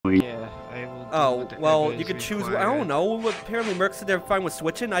Oh, well, you could choose. I don't know. Apparently, Merc said they're fine with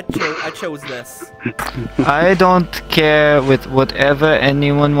switching. I chose this. I don't care with whatever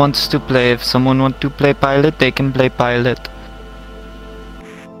anyone wants to play. If someone wants to play pilot, they can play pilot.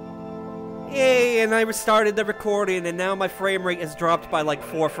 Yay! And I restarted the recording, and now my frame rate is dropped by like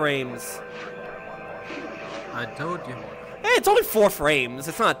 4 frames. I told you. Hey, it's only 4 frames.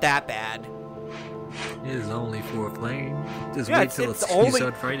 It's not that bad. It is only 4 frames. Just Yeah, wait till you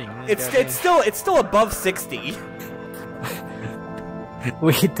start fighting. It's still above 60.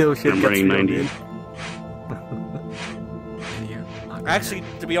 Wait till shit I'm gets running real 90. good. Actually,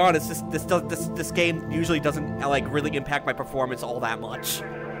 to be honest, this game usually doesn't like really impact my performance all that much.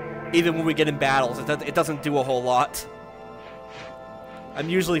 Even when we get in battles, it doesn't do a whole lot. I'm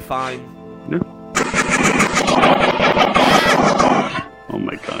usually fine. No. Oh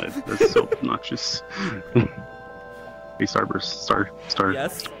my god, that's so obnoxious. Hey, Starburst, star.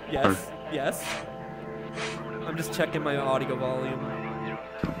 Yes, yes. I'm just checking my audio volume.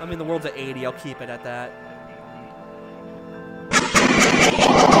 I mean, the world's at 80. I'll keep it at that.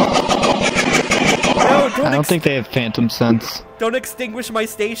 No, I don't think they have phantom sense. Don't extinguish my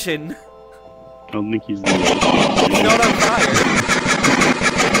station. I don't think he's It's not on fire.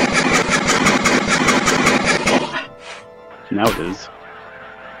 Now it is.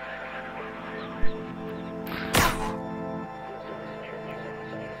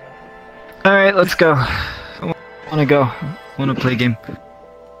 Alright, let's go. I wanna go. I wanna play a game.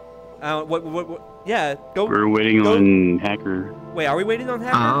 What? Yeah, go. We're waiting on Hacker. Wait, are we waiting on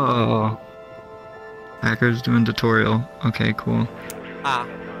Hacker? Oh. Hacker's doing tutorial. Okay, cool. Ah.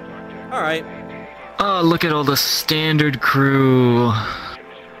 Alright. Oh, look at all the standard crew.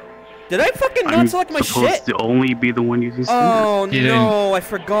 Did I fucking not select my shit? I'm supposed to only be the one using standard. Oh no, I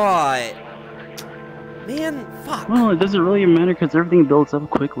forgot. Man, fuck. Well, it doesn't really matter because everything builds up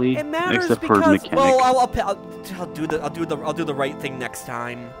quickly. It matters except because, for mechanic. well, I'll do the right thing next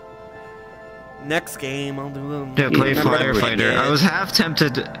time. Next game, I'll do the. Yeah, play firefighter. I was half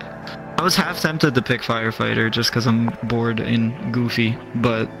tempted to pick firefighter just because I'm bored and goofy,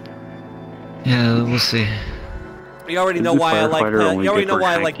 but yeah, we'll see. You already know why I like. You already know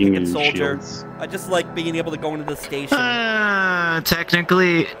why I like hacking picking and soldier. shields. I just like being able to go into the station.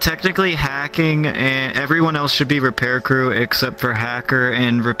 Technically hacking, and everyone else should be repair crew except for hacker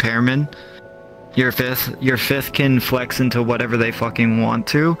and repairman. Your fifth can flex into whatever they fucking want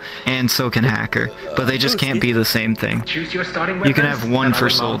to, and so can hacker. But they just can't be the same thing. Choose your starting You can have one for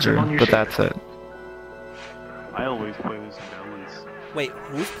soldier, but that's it. I always play this balance. Wait,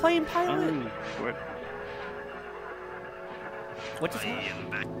 who's playing pilot? What? What just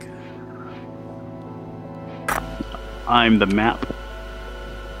happened? I'm the map.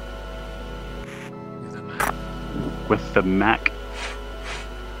 With the Mac.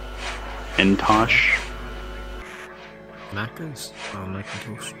 And Tosh. Macos? Oh,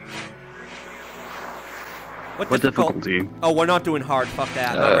 Macintosh. What difficulty? Oh, we're not doing hard. Fuck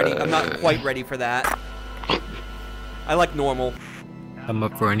that. I'm not quite ready for that. I like normal. I'm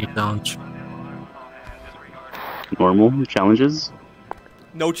up for any challenge. Normal challenges?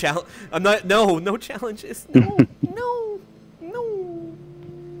 No challenge. I'm not. No challenges. No, no.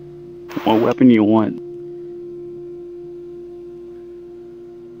 What weapon you want?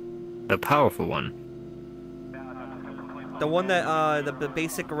 The powerful one. The one that the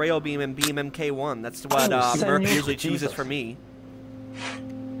basic rail beam and beam MK1. That's what Merc usually chooses for me.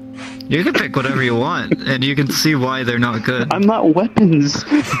 You can pick whatever you want, and you can see why they're not good. I'm not weapons.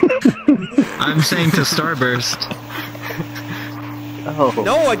 I'm saying to Starburst. Oh.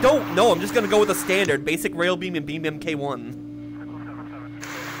 No, I don't. No, I'm just gonna go with the standard basic rail beam and beam MK1.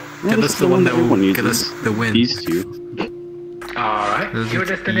 Yeah, Get us the one that will get us the win. These two. Alright, your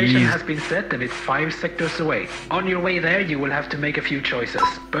destination has been set and it's 5 sectors away. On your way there, you will have to make a few choices.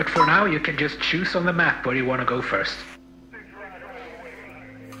 But for now, you can just choose on the map where you want to go first.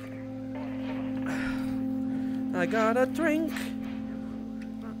 I got a drink.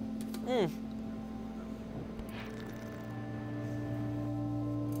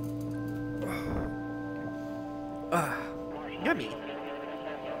 Yummy.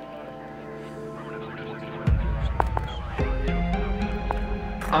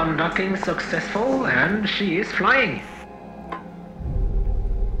 Undocking successful, and she is flying.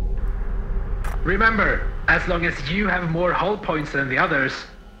 Remember, as long as you have more hull points than the others,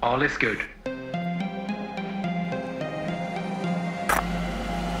 all is good.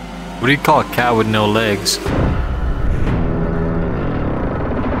 What do you call a cat with no legs?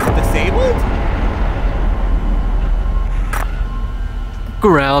 Disabled?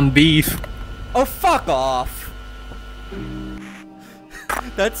 Ground beef. Oh, fuck off.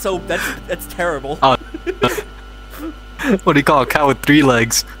 That's terrible. Oh. What do you call a cow with 3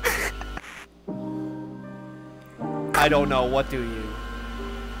 legs? I don't know. What do you?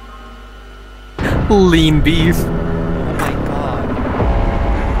 Lean beef. Oh my god.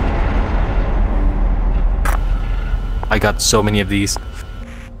 I got so many of these.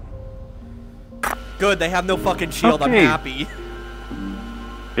 Good, they have no fucking shield. Okay. I'm happy.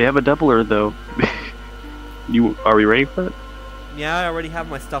 They have a doubler though. Are we ready for it? Yeah, I already have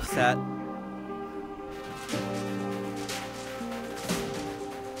my stuff set.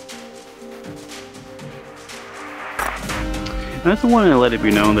 I just want to let it be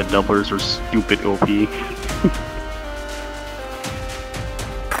known that doublers are stupid OP.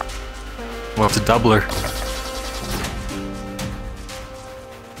 Well, it's a doubler.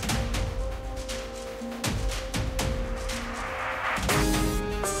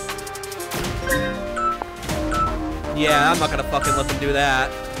 Yeah, I'm not gonna fucking let them do that.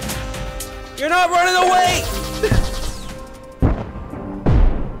 You're not running away!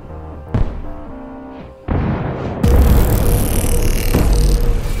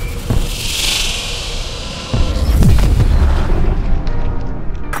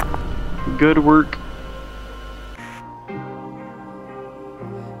 Good work.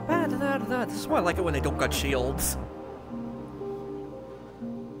 This is why I like it when they don't got shields.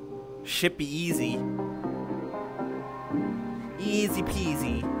 Shit be easy. Easy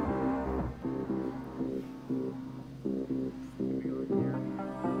peasy.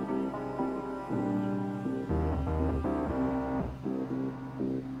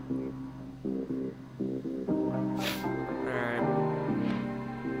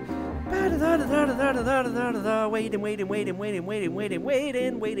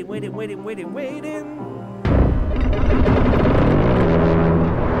 Waiting.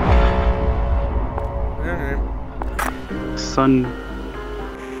 Sun.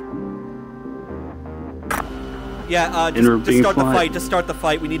 Yeah, just start the fight. Just start the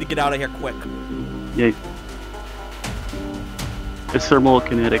fight. We need to get out of here quick. Yay. It's thermal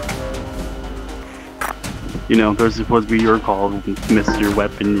kinetic. You know, there's supposed to be your call, Mr.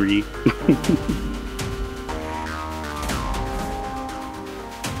 Weaponry.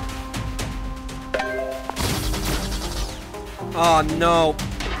 Oh no.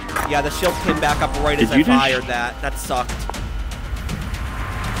 Yeah, the shield came back up right as I fired that. That sucked.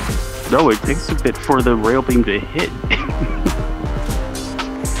 No, it takes a bit for the rail beam to hit.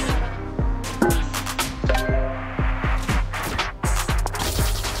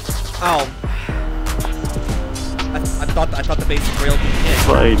 Oh. I thought the basic rail beam hit.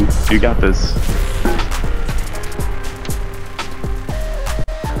 Fine, you got this.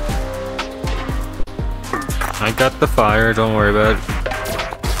 I got the fire, don't worry about it.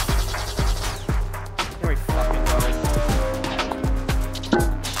 Here we fucking go.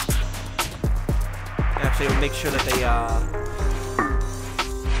 Actually, we'll make sure that they,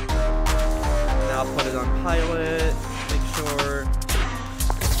 now put it on pilot. Make sure.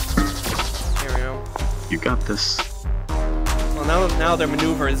 Here we go. You got this. Well, now their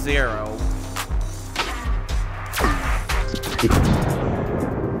maneuver is 0.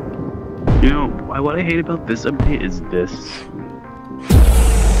 You know, what I hate about this update is this.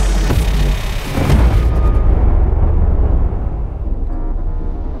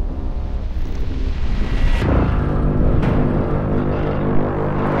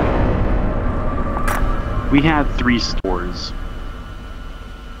 We had 3 stores.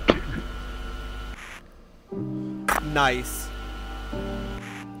 Nice.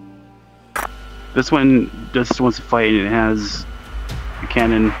 This one just wants to fight and it has a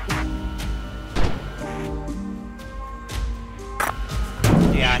cannon.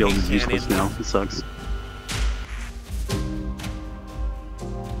 Yeah, Shield I hate is useless now. cannons. It sucks.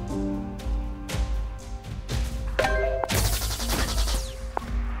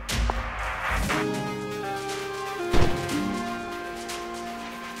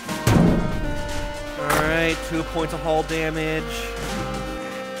 Alright, 2 points of hull damage.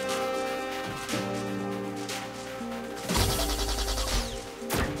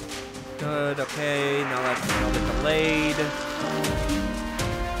 Good, okay, now they're delayed.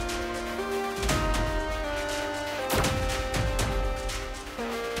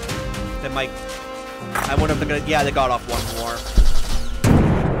 They might... I wonder if they're gonna... Yeah, they got off one more.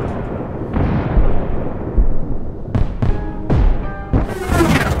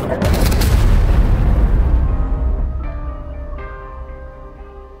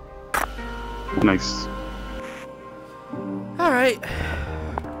 Nice. Alright.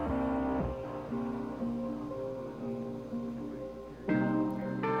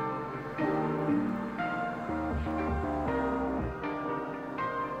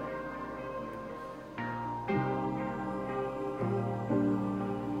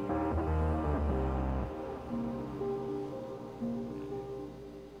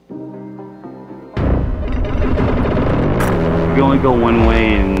 go one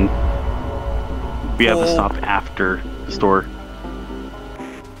way and we have to stop after the store.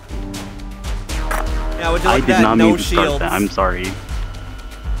 Yeah, would you I like did that? not No mean to start shields. that. I'm sorry.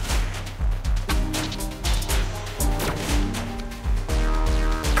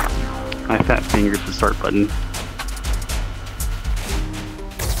 I fat fingered the start button.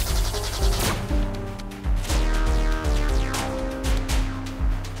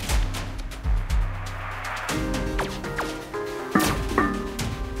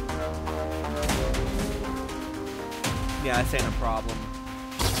 Yeah, this ain't a problem.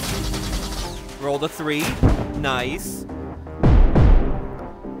 Roll the 3. Nice.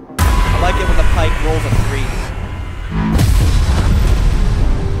 I like it when the pike rolls a 3.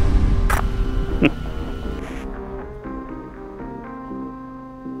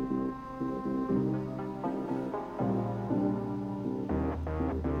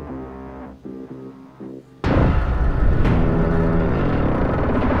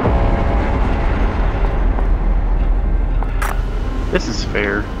 This is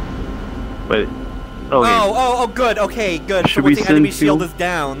fair, but okay. Oh, good. Okay, good. Should so once we the enemy send shield two? is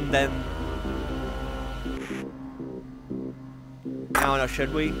down, then I don't know.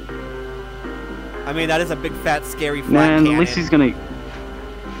 Should we? I mean, that is a big, fat, scary flat Nah, cannon. at least he's gonna.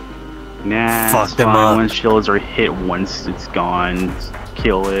 Nah, Fuck it's them fine. up. When shields are hit once, it's gone.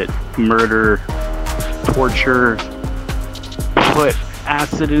 Kill it. Murder. Torture. Put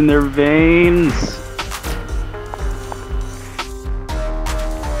acid in their veins.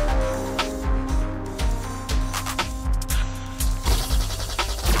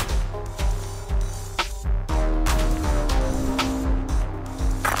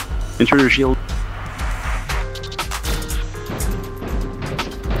 Intruder shield.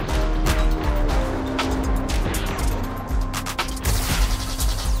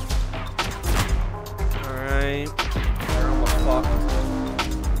 Alright. We're almost fucked.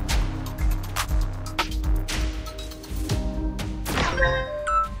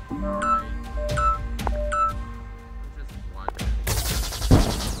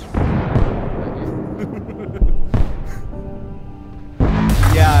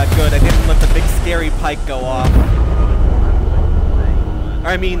 Yeah, good. I didn't let the big scary pike go off.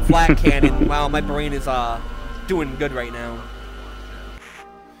 I mean, flat cannon. Wow, my brain is doing good right now.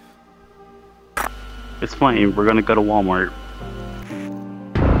 It's fine. We're gonna go to Walmart.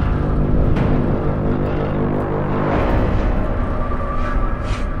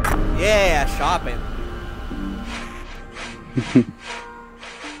 Yeah, shopping.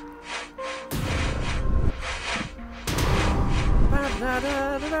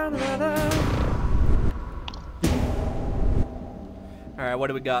 Alright, what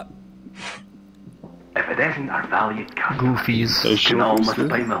do we got? If it isn't our valued customer, Goofies. Those you can almost shields.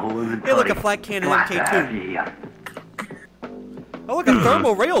 buy my whole inventory. Hey, look, a flat cannon Glad to MK2. have you here. Oh, look, a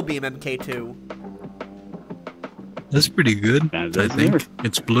thermal rail beam MK2. That's pretty good, That I is think. there.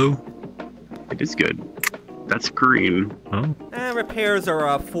 It's blue. It is good. That's green. Oh, Repairs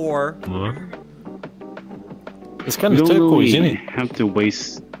are 4. what? It's kind We of don't turquoise, really isn't it? have to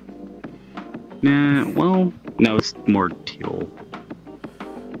waste. Nah, well, no, it's more teal.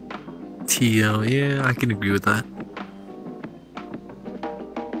 TL, yeah, I can agree with that.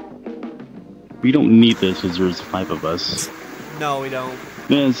 We don't need this because there's 5 of us. No, we don't.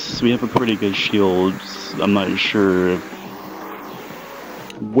 Yes, we have a pretty good shield. I'm not sure.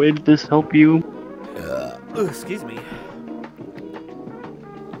 Would this help you? Ooh, excuse me.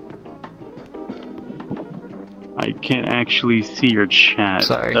 I can't actually see your chat.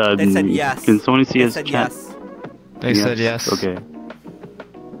 Sorry. They said yes. Can someone see They his said chat? yes. They said yes. Okay.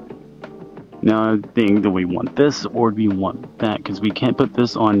 Now I think, do we want this or do we want that? Because we can't put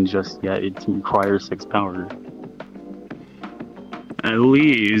this on just yet. It requires 6 power. At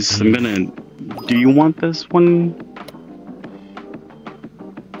least, I'm gonna... Do you want this one?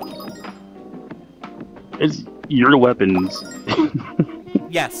 It's your weapons.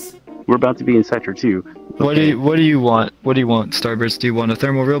 Yes. We're about to be in Sector 2. What do you want? What do you want, Starburst? Do you want a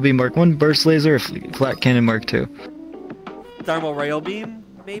thermal rail beam Mark 1 burst laser or flat cannon Mark 2? Thermal rail beam,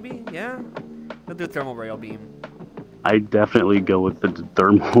 maybe? Yeah? We'll do thermal rail beam. I definitely go with the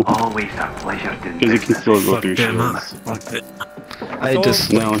thermal. Always a pleasure doing Because it can still go Fuck through them up. shields. Fuck it. I So-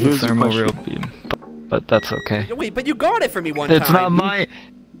 just Now, like the here's the thermal question. rail beam, but that's okay. Wait, but you got it for me one It's time. not my.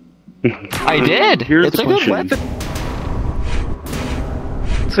 I did. Here's It's the a good question. weapon.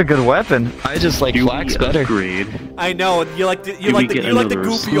 It's a good weapon. I just like Do flax we better. upgrade? I know, you like the, Do we get you like the another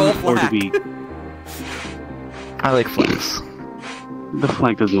goofy old suit, or do flag. we... I like flax. The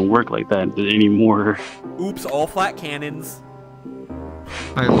flag doesn't work like that anymore. Oops, all flat cannons.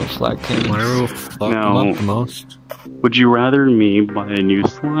 I love flat cannons. Whatever will fuck them Now- up the most. Would you rather me buy a new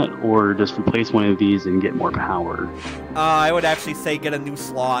slot or just replace one of these and get more power? I would actually say get a new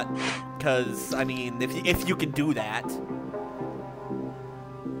slot, because, I mean, if you can do that.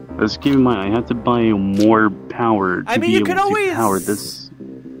 Let's keep in mind, I have to buy more power to I mean, be you able can to always... power this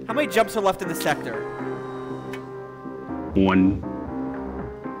How many jumps are left in the sector? one.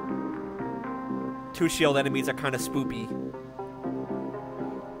 2 shield enemies are kind of spoopy.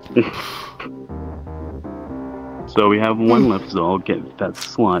 So we have one left, so I'll get that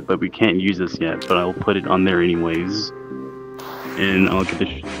slot, but we can't use this yet, but I'll put it on there anyways. And I'll get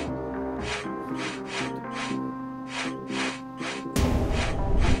the...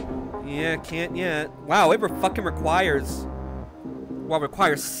 Yeah, can't yet. Wow, it fucking requires... Well, it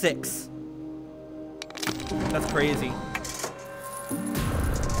requires 6. That's crazy.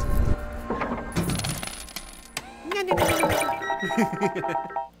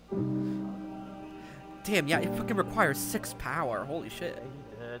 Damn, yeah, it fucking requires 6 power. Holy shit.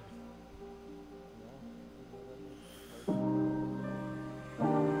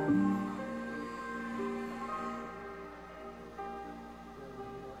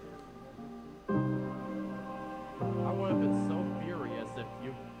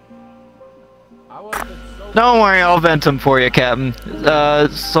 Don't worry, I'll vent him for you, Captain.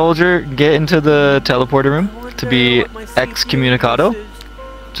 Soldier, get into the teleporter room to be excommunicado.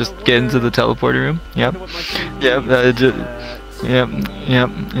 Just get into the teleporter room. Yep. Yep.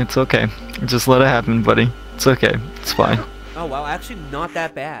 It's okay. Just let it happen, buddy. It's okay. It's fine. Oh, wow, actually not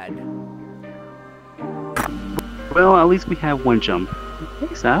that bad. Well, at least we have one jump.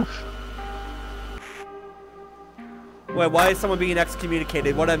 Hey, Seth. Wait, why is someone being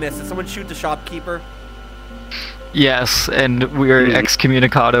excommunicated? What did I miss? Did someone shoot the shopkeeper? Yes, and we're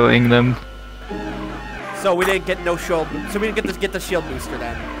excommunicadoing them. So we didn't get no shield. So we didn't get the shield booster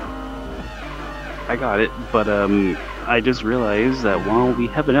then. I got it, but I just realized that while we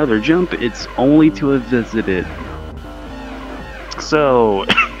have another jump, it's only to have visited. So...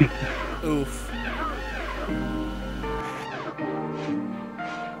 Oof.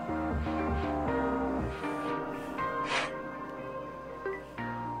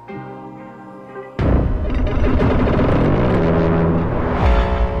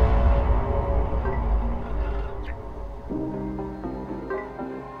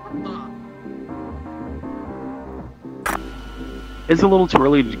 It's a little too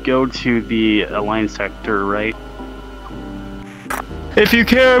early to go to the Alliance sector, right? If you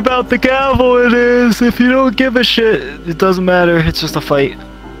care about the gavel, it is. If you don't give a shit, it doesn't matter. It's just a fight.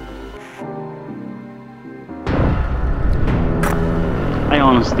 I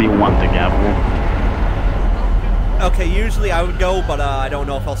honestly want the gavel. Okay, usually I would go, but I don't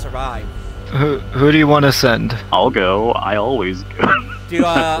know if I'll survive. Who do you want to send? I'll go. I always go. Do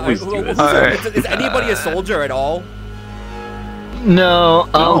Always do it. is anybody a soldier at all? No,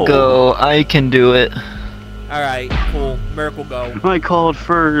 I'll go. I can do it. Alright, cool. Merc will go. I called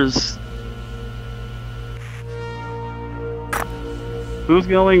first. Who's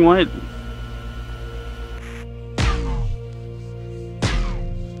going what?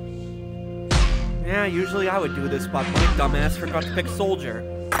 Yeah, usually I would do this, but my dumbass forgot to pick soldier.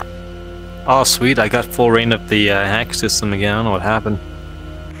 Oh, sweet, I got full reign of the hack system again. I don't know what happened.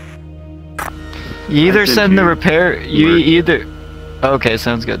 You either send the repair. You either. Okay,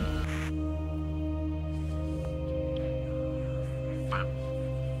 sounds good.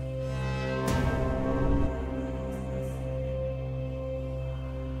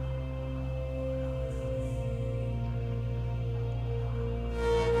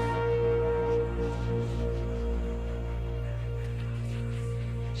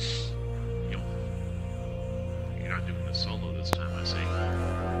 You're not doing the solo this time, I see.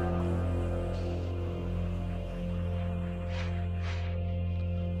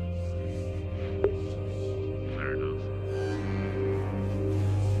 Fair enough.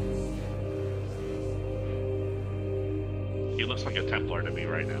 He looks like a Templar to me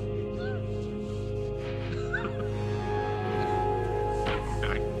right now.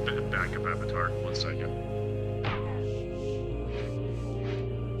 Back up Avatar, 1 second.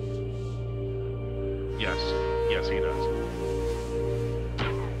 Yes, he does.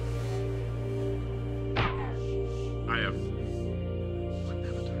 I have...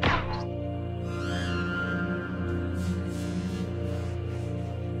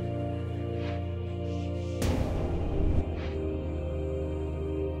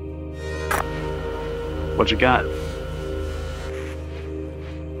 What you got?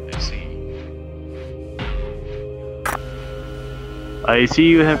 I see. I see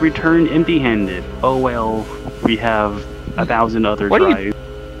you have returned empty-handed. Oh well, we have 1,000 other What are you- drives.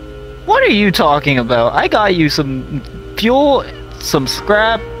 are you talking about? I got you some fuel, some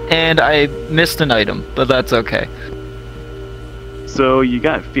scrap, and I missed an item, but that's okay. So you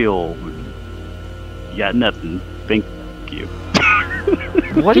got fuel. You got nothing. Thank you.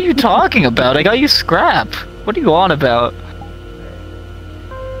 What are you talking about? I got you scrap. What are you on about?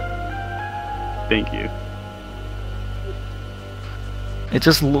 Thank you. It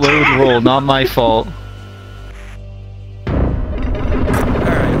just load roll, not my fault.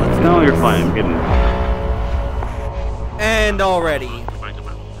 Alright, let's go. No, you're fine. I'm getting.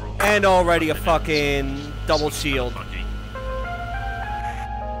 And already a fucking double shield.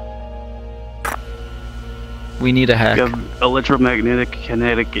 We need a hack. You have electromagnetic,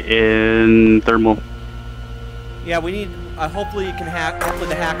 kinetic, and thermal. Yeah, we need. Hopefully you can hack. Hopefully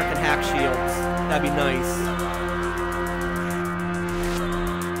the hacker can hack shields. That'd be nice.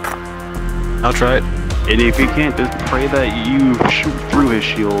 I'll try it. And if you can't, just pray that you shoot through his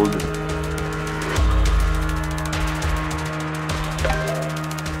shield.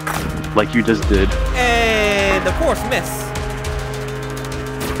 Like you just did. And of course, miss.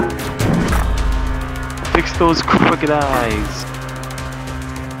 Fix those crooked eyes.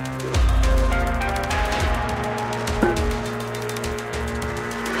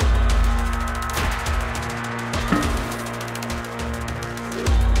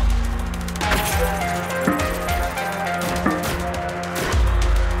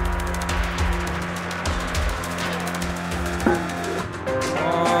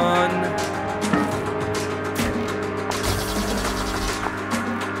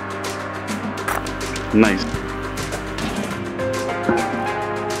 Nice.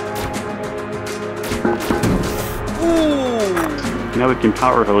 Ooh. Now we can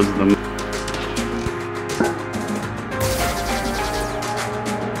power hose them.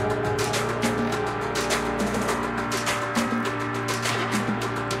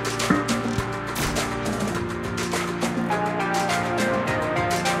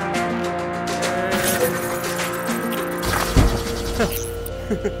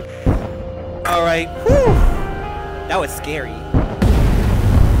 Alright. Whew. That was scary.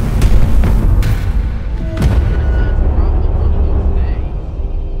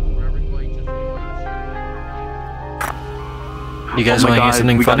 You guys want to hear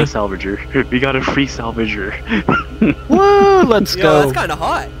something we funny? got a salvager. We got a free salvager. Woo! Let's Yo, go. that's kind of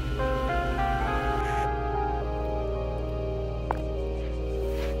hot.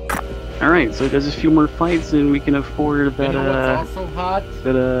 Alright, so there's a few more fights and we can afford that, You know what's also hot?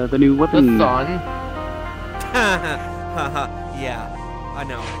 the new weapon. The sun. Yeah, I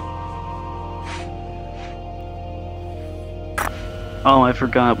know. Oh, I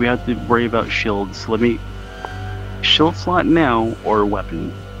forgot. We have to worry about shields. Let me... Shield slot now, or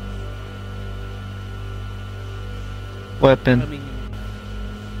weapon? Weapon. I mean,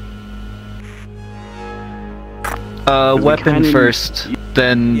 Weapon kinda- first,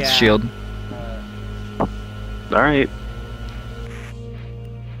 then Yeah. shield. Alright.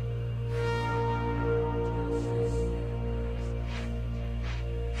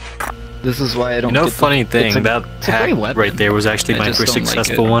 This is why I don't. You know, get funny the, thing, it's a, that it's a hack great weapon. right there was actually I my just first don't like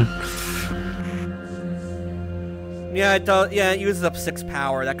successful it. one. yeah, it does. Yeah, it uses up 6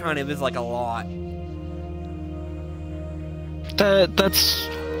 power. That kind of is like a lot. That's.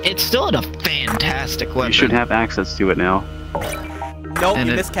 It's still a fantastic weapon. You should have access to it now. Nope, And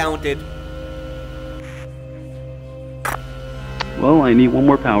you it- miscounted. Well, I need one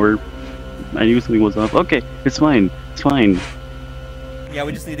more power. I knew something was up. Okay, it's fine. It's fine. Yeah,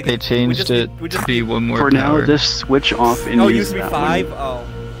 we just need to They get. changed it to be one more For power. now, just switch off and Oh, it use used to be that 5? one. Oh.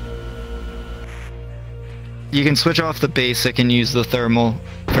 You can switch off the basic and use the thermal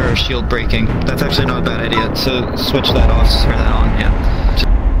for shield breaking. That's actually not a bad idea. So switch that off, turn that on.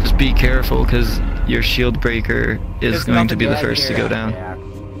 Yeah. Just be careful, because your shield breaker is There's going to nothing be the right first to here. go down.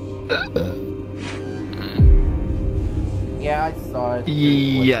 Yeah, I saw it.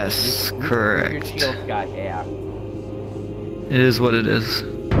 Yes, Your correct. shield got hacked. It is what it is.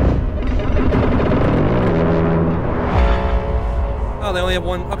 Oh, they only have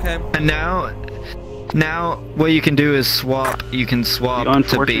one. Okay. And now what you can do is swap. You can swap You to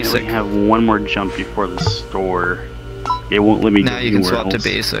unfortunately basic. have one more jump before the store. It won't let me Now go you can anywhere swap to else.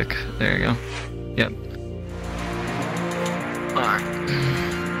 basic. There you go. Yep. Alright.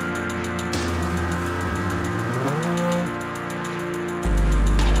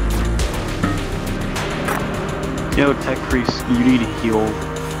 Yo, Tech Priest, you need to heal.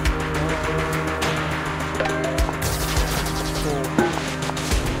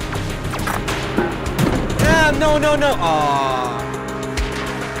 Ah, no, no, no. Aww.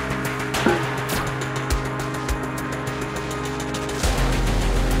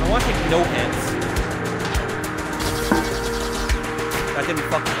 I want to take no hits. That didn't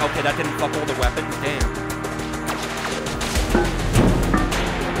fuck. Okay, that didn't fuck all the weapons. Damn.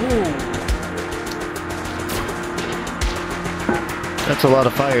 Ooh. That's a lot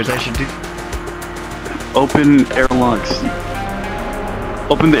of fires. I should do. Open airlocks.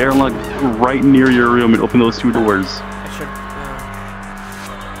 Open the airlock right near your room and open those 2 doors. I should.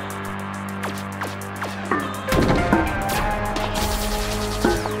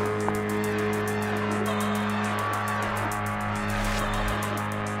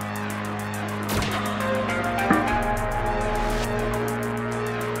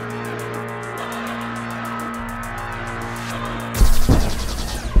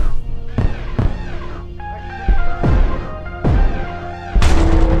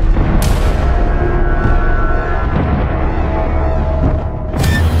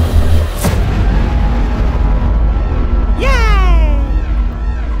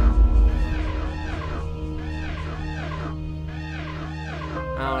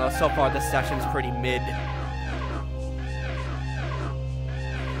 So far, this session's pretty mid.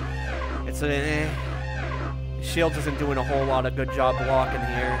 It's a Shields isn't doing a whole lot of good job blocking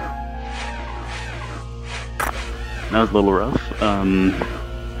here. That was a little rough.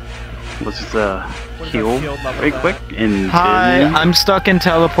 Let's just heal very quick and. Hi, I'm stuck in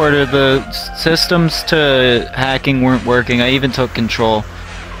teleporter. The systems to hacking weren't working. I even took control,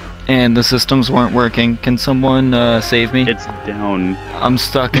 and the systems weren't working. Can someone save me? It's down. I'm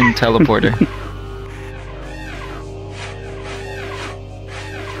stuck in teleporter.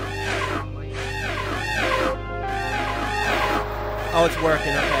 Oh, it's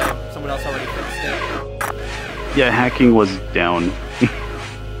working. Okay, someone else already fixed it. Yeah, hacking was down.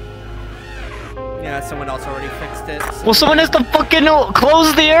 Yeah, someone else already fixed it. So Well, someone has to fucking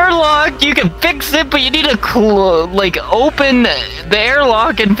close the airlock. You can fix it, but you need to like open the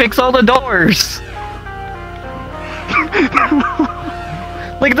airlock and fix all the doors.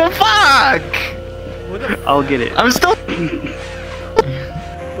 Like the fuck? I'll get it. I'm still. Who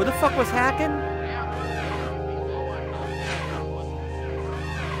the fuck was hacking?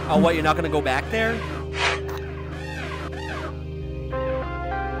 Oh, what? You're not gonna go back there?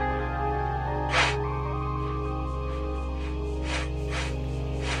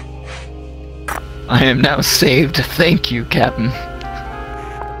 I am now saved. Thank you, Captain.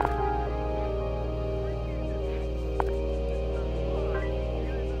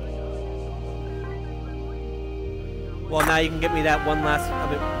 Well, now you can get me that one last.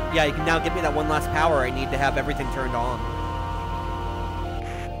 Yeah, you can now get me that one last power I need to have everything turned on.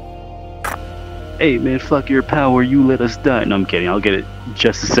 Hey man, fuck your power, you let us die. No, I'm kidding, I'll get it in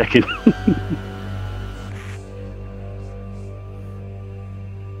just a second.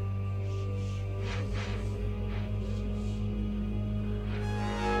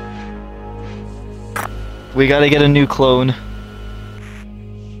 We gotta get a new clone.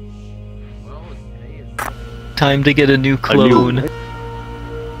 Time to get a new clone. A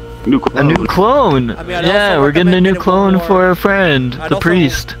new clone. A new clone! I mean, Yeah, we're getting a new clone for our friend, the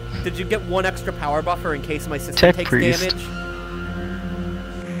priest. Did you get one extra power buffer in case my system Tech takes priest. damage?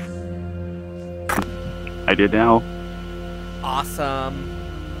 I did now. Awesome.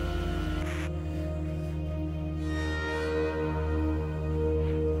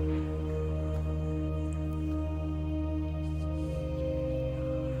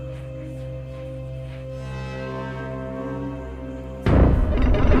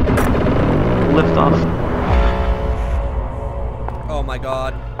 Lift off. Oh my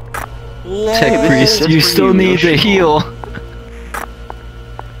god. Tech priest, you still need to heal.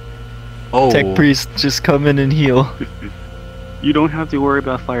 Oh. Tech priest, just come in and heal. You don't have to worry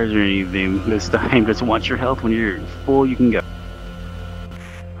about fires or anything this time. Just watch your health. When you're full, you can go. I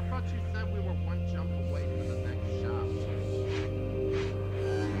thought you said we were one jump away from the next shop.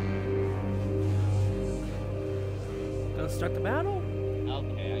 Gonna start the battle?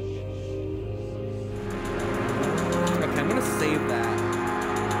 Okay, I get it. Okay, I'm gonna save that.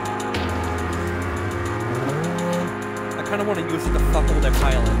 I kinda wanna use it to fuck all their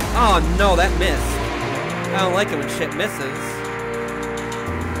pilots. Oh no, that missed. I don't like it when shit misses.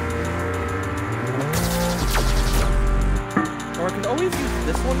 Or I could always use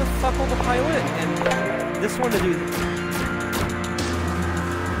this one to fuck all the pilot, and this one to do...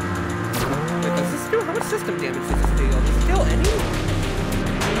 Wait, does this do... How much system damage does this deal? Does it deal any?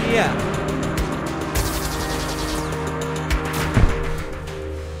 Yeah.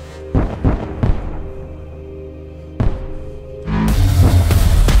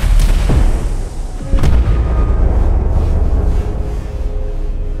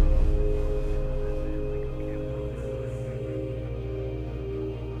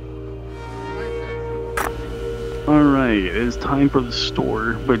 is time for the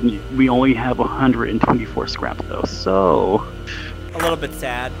store, but we only have 124 scrap though, so... A little bit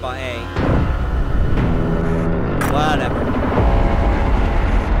sad, but hey. Whatever.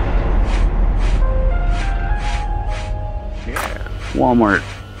 Yeah. Walmart.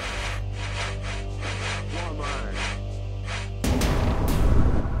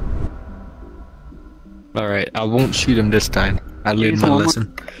 Alright, I won't shoot him this time. I learned my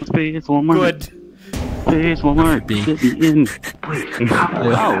lesson. Space Walmart. Good. Space Walmart. Be. Get me in.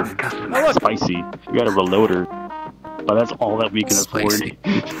 Wow. Oh, spicy. We got a reloader. But that's all that we can Spicy.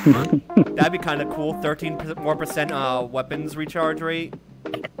 afford. That'd be kind of cool. 13% more weapons recharge rate.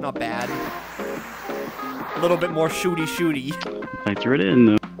 Not bad. A little bit more shooty. Factor it in,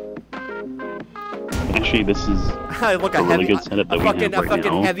 though. Actually, this is Look, a really good setup that we have right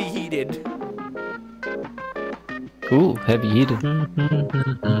fucking now. heavy heated. Ooh, heavy heated.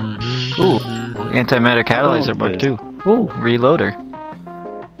 Ooh, antimatter catalyzer bug too. Ooh, reloader.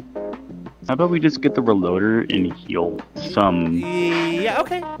 How about we just get the reloader and heal some? Yeah,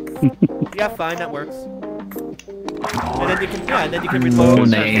 okay. Yeah, fine, that works. And then you can reload. I'll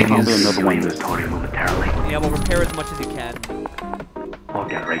do another one. Momentarily. Yeah, we'll repair as much as you can. I'll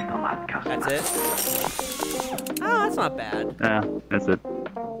get right on that, customer. That's it. Oh, that's not bad. That's it.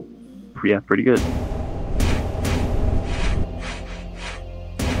 Yeah, pretty good.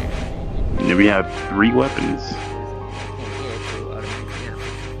 And then we have 3 weapons.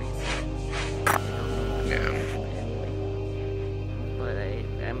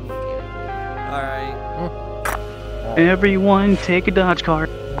 Alright. Everyone, take a Dodge car.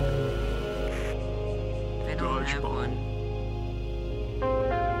 I don't have one.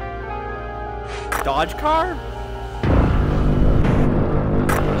 Dodge car?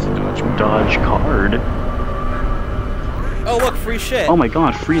 Dodge card. Oh, look, free shit. Oh my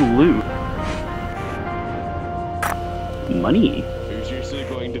god, free loot. Money. Who's usually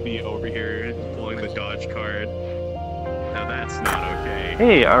going to be over here pulling the Dodge card? Now that's not okay.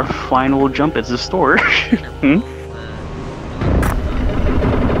 Hey, our final jump is the store. Uh-oh.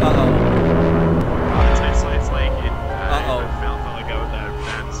 It's like it. Uh-oh. I felt like I was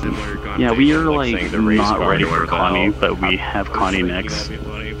that similar conversation. Yeah, we are like like saying the race not car ready or for whatever the Connie, hell. but we have I was Connie thinking next. that'd be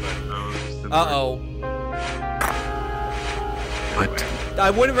funny, but, Uh-oh. What? I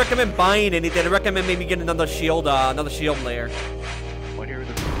wouldn't recommend buying anything. I'd recommend maybe getting another shield layer.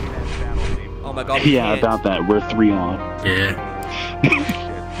 Oh my god, we Yeah, can't. about that. We're 3 on. Yeah.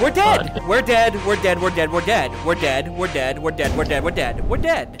 We're dead! We're dead! We're dead! We're dead! We're dead! We're dead! We're dead! We're dead! We're dead! We're dead! We're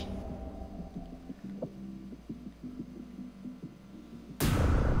dead!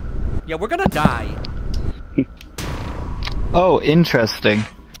 Yeah, we're gonna die. Oh, interesting.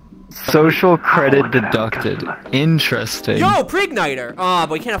 Social credit deducted. Interesting. Yo, Preigniter! Ah,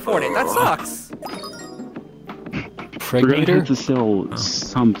 but we can't afford it. That sucks. We're gonna have Pregnator? to sell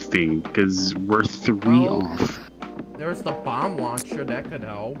something, because we're 3 off. There's the bomb launcher that could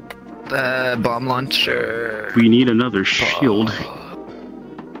help. Bomb launcher. We need another shield.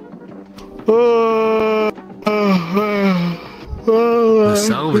 The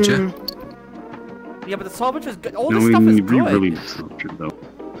salvager. Yeah, but the salvage is good. All No, this we stuff is really good. need soldier though.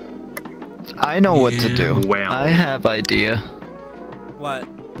 I know what to do. Well. I have idea. What?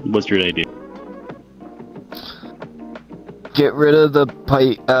 What's your idea? Get rid of the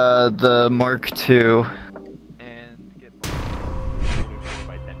pipe, the Mark II. And get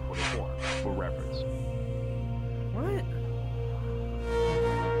by 1044 for reference. What?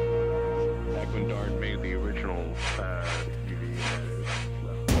 Back when Dard made the original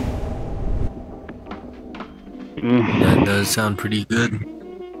That does sound pretty good.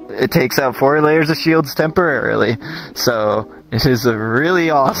 It takes out 4 layers of shields temporarily, so it is really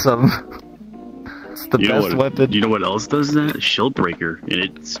awesome. It's the best weapon. You know what else does that? Shield breaker. And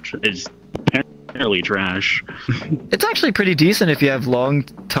it's apparently trash. It's actually pretty decent if you have long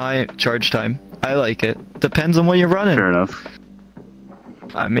charge time. I like it. Depends on what you're running. Fair enough.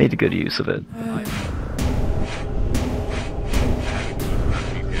 I made a good use of it.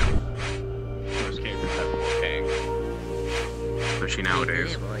 Especially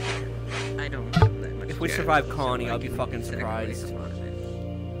nowadays. I don't have that much. If we survive Connie, I'll be fucking surprised.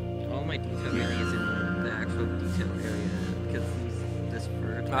 All my detail area is in the actual detail area because this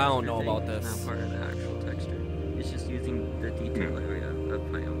fur I don't know texture about thing this. is not part of the actual texture. It's just using the detail area of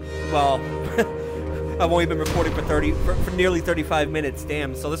my own. Well, I've only been recording for nearly 35 minutes.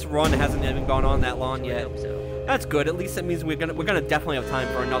 Damn. So this run hasn't even gone on that long yet. That's good. At least that means we're gonna definitely have time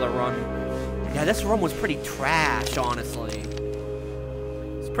for another run. Yeah, this run was pretty trash, honestly.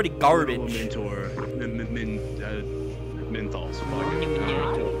 It's pretty garbage. Menthols.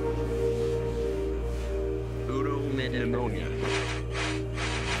 pneumonia.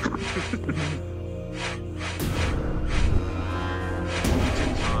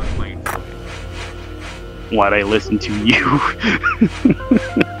 Why'd I listen to you? Who the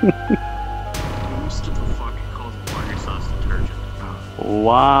fuck calls laundry sauce detergent?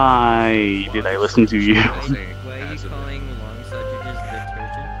 Why did I listen to you? Why are you calling long sausages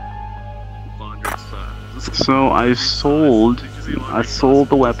detergent? Laundry sauce. So I sold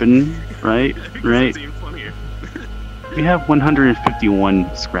the weapon, right? Right. We have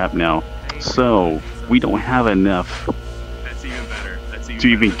 151 scrap now, so we don't have enough That's even better. That's even to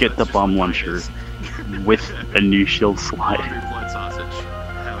even better. get the Let's bomb just launcher buy with a new shield this. slide. Laundry blood sausage.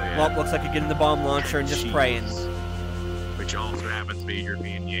 Hell yeah. Well, looks like you're getting the bomb launcher and just Cheese. praying. Which also happens to be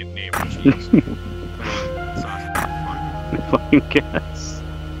European name for cheese. Sausage. Fine. Fucking guess.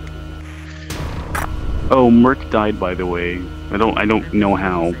 Oh, Merc died, by the way. I don't know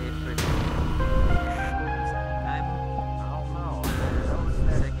how.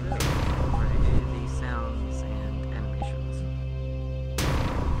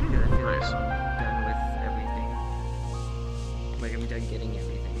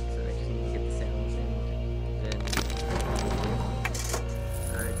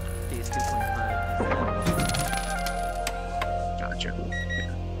 Gotcha.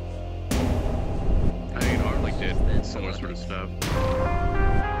 Yeah. I mean, Arlick did similar sort of stuff.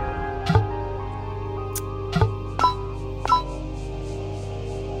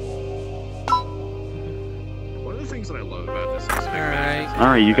 One of the things that I love about this is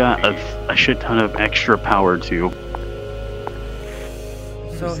Alright, you got a shit ton of extra power too.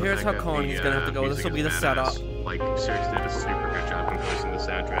 So here's how Connie's gonna have to go. This will be the setup. Like, seriously did a super good job composing the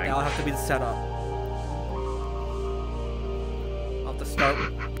soundtrack. That'll have to be the setup. I'll have to start.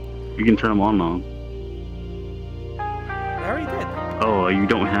 You can turn them on now. I already did. Oh, you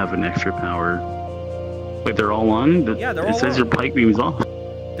don't have an extra power. Wait, they're all on? Yeah, they're it all says on. your pike beam's off.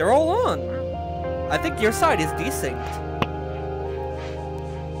 They're all on. I think your side is desynced.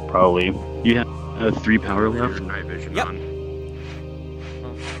 Probably. You have 3 power left. Night vision Yep. on.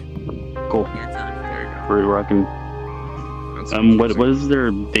 Cool. Yeah, it's on. There you go. We're rocking. That's What amazing. does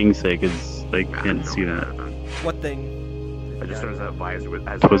their thing say? Cause I can't see that. What thing? I just noticed that visor was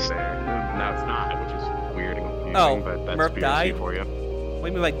as Was- was there. No, it's not, which is weird and confusing. Oh, but that's Merp VRC died? for you. What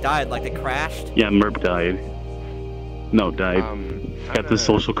do you mean by died? Like they crashed? Yeah, Merp died. No, died. Got the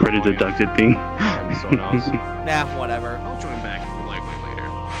social credit deducted thing. Someone else. Nah, whatever. I'll join back likely later.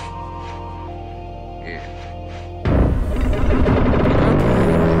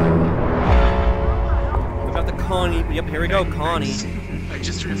 We got the Connie. Yep, here we go, Connie. I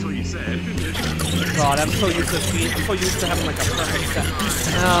just heard what you said. God, I'm so used to having like a perfect set.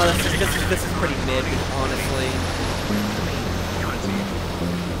 No, this is pretty mid, honestly.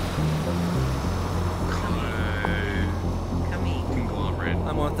 Conglomerate.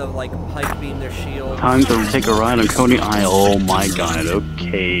 I want to like pike beam their shield. Time to take a ride on Coney Isle. Oh my god,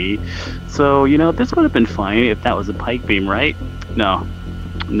 okay. So, you know, this would have been fine if that was a pike beam, right? No.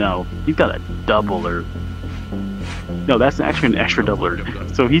 No. He's got a doubler. No, that's actually an extra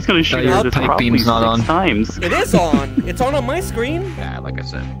doubler. So he's gonna shoot your at us pike probably beam's not 6 on. times. It is on. It's on my screen. Yeah, like I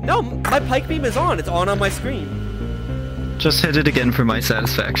said. No, my pike beam is on. It's on my screen. Just hit it again for my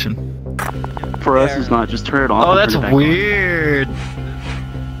satisfaction. For us, There. it's not. Just turn it off. Oh, and that's turn it back on. weird.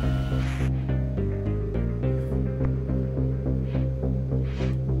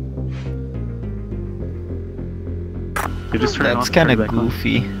 You just turn it That's off and kind turn of it back on.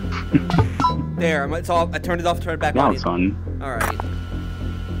 goofy. There, it's all. I turned it off, turned it back Now on. it's on. All right.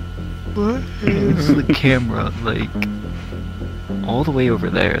 What is the camera like? All the way over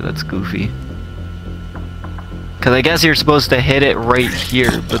there. That's goofy. Cause I guess you're supposed to hit it right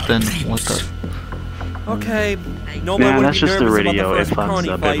here, but then what the? Okay. Normally I Yeah, wouldn't that's be just the nervous about radio. the It first fucks Connie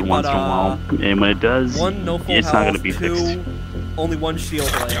up fight, every once in a while. And when it does, 1, no full it's health, not gonna be 2, fixed. only 1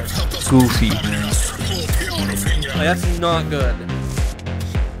 shield layer. Goofy. Like, that's not good.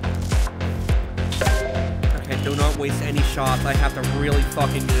 Okay, do not waste any shots. I have to really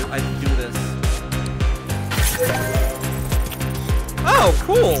fucking do this. Oh,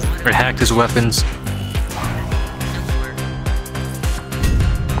 cool! Or hacked his weapons.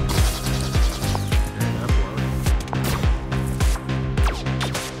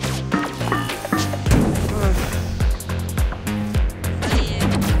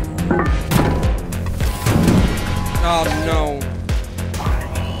 Oh no.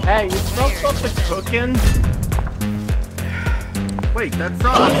 Hey, you smell something cooking? Wait, that's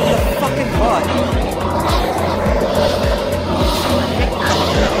not. The fucking butt.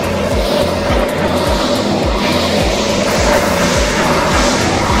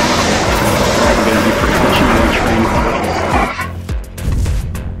 I'm gonna be professionally trained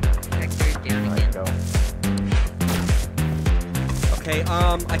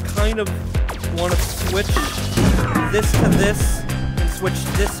I kind of want to switch this to this and switch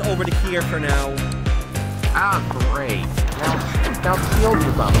this over to here for now. Ah, great. Now shield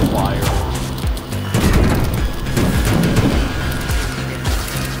is on fire.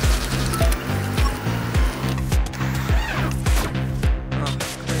 Oh,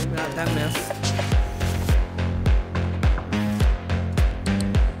 great, that missed.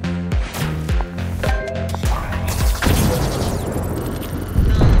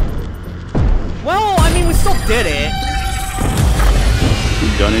 Well, I mean, we still did it.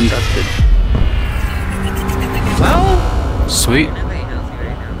 Done and dusted. Well, Sweet.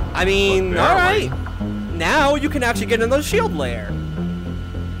 I mean, Well, barely. alright. Now you can actually get another shield layer.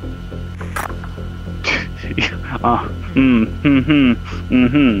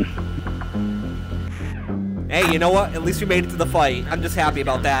 Hey, you know what? At least we made it to the fight. I'm just happy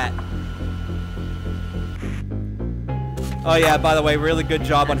about that. Oh yeah, by the way, really good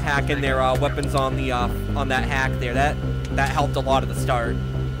job on hacking their weapons on the on that hack there. That helped a lot at the start.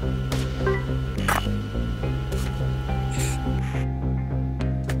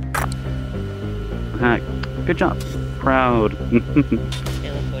 Hack. Good job. Proud.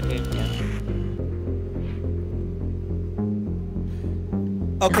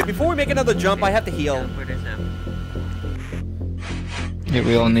 Okay, before we make another jump, I have to heal. Yeah,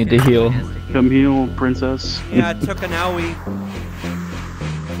 we all need to heal. Come heal, princess. Yeah, I took an owie.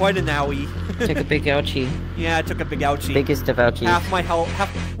 Quite an owie. Took a big ouchie. Yeah, I took a big ouchie. Biggest of ouchies. Half my health.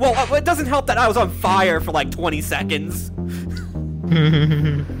 Well, it doesn't help that I was on fire for like 20 seconds.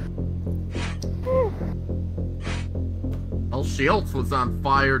 Well, Shields was on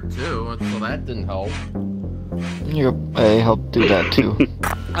fire too, so that didn't help. Yep, I helped do that too.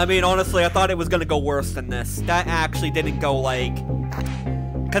 I mean, honestly, I thought it was gonna go worse than this. That actually didn't go like...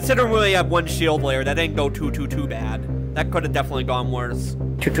 Considering we only have one shield layer, that didn't go too bad. That could have definitely gone worse.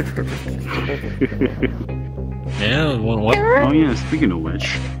 Yeah, what? Oh yeah, speaking of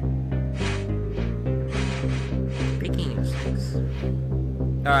which. Speaking of sex.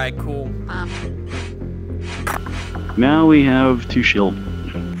 Alright, cool. Now we have 2 shield.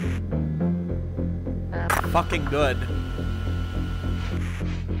 Fucking good.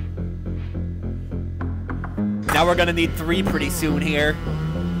 Now we're gonna need 3 pretty soon here.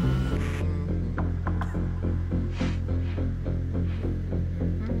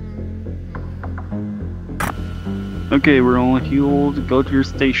 Okay, we're all healed. Go to your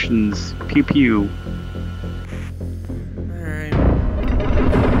stations. Pew pew. Alright.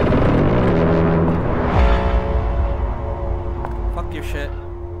 Fuck your shit.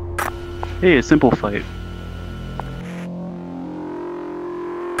 Hey, a simple fight.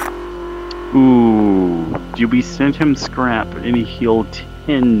 Ooh. Did we send him scrap and he healed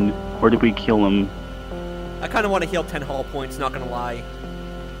 10? Or did we kill him? I kinda wanna heal 10 hull points, not gonna lie.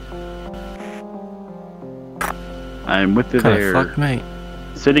 I'm with you Kinda there. fuck, mate.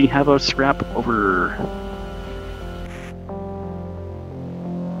 Sending have a scrap over.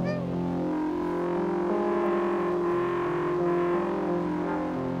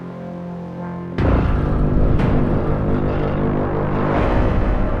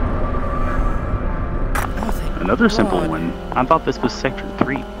 Another simple one. I thought this was Sector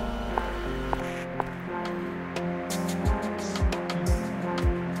 3.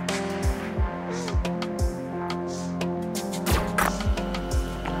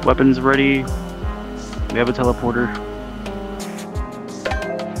 Weapons ready. We have a teleporter.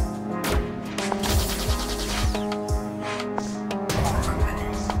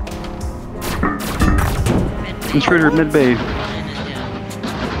 Intruder mid-bay.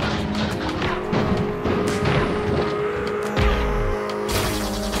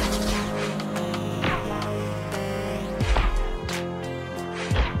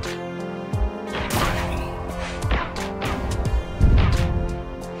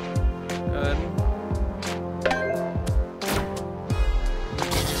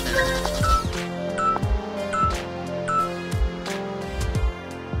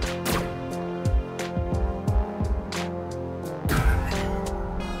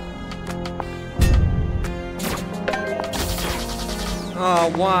 Oh,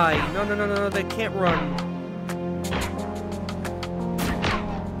 why? No, they can't run.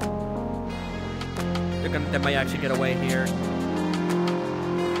 They might actually get away here.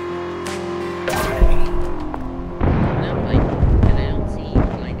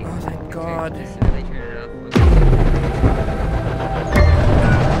 Oh, thank God.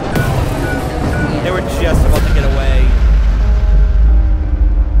 They were just about to get away.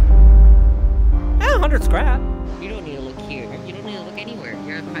 100 scrap. You don't need to look here. You don't need to look anywhere.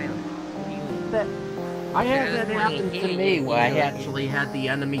 You're a pilot. I had that happen to me where I actually had the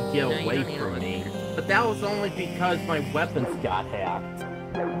enemy get away from me. But that was only because my weapons got hacked.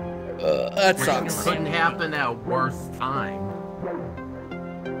 That sucks. It couldn't happen at a worse time.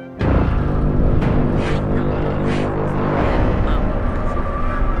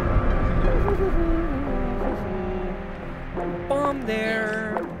 Bomb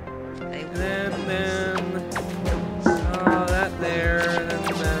there. And then that there. And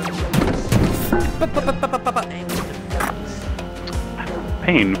then.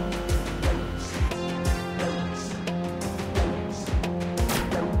 Pain.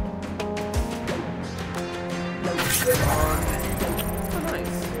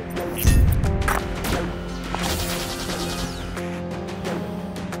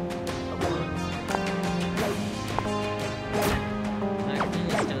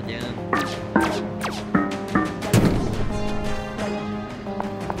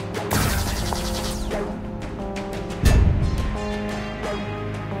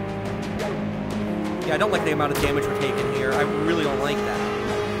 Yeah, I don't like the amount of damage we're taking here. I really don't like that.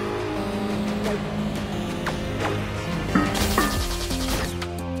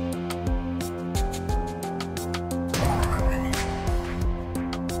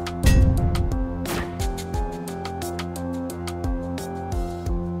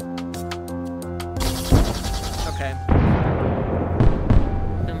 Okay.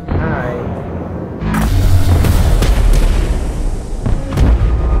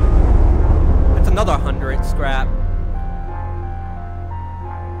 Another 100 scrap.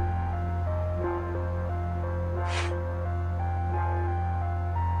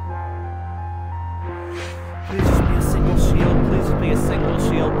 Please just be a single shield. Please just be a single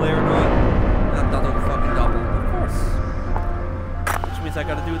shield, Blair, not another fucking double. Of course. Which means I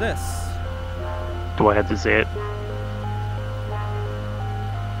gotta do this. Do I have to say it?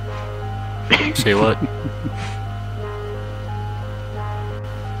 Say what?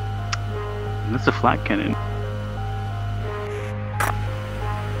 That's a flat cannon.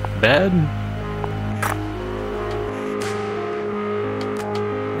 Bad?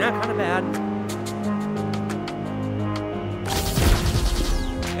 Nah, kinda bad.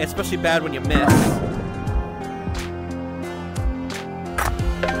 Especially bad when you miss.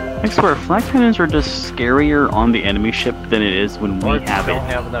 I swear, flat cannons are just scarier on the enemy ship than it is when we have it. Don't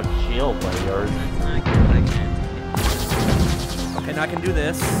have enough shield layers. Okay, now I can do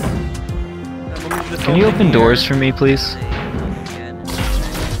this. Can you open doors for me, please?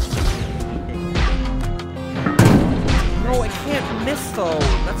 No, I can't miss though.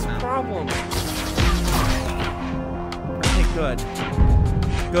 That's the problem. Okay, good.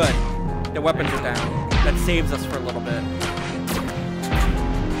 Good. The weapons are down. That saves us for a little bit.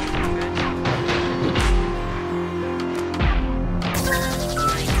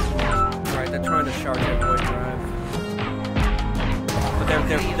 Alright, they're trying to charge their void drive. But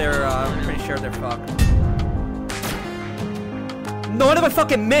they're I'm pretty sure they're fucked. No, what did I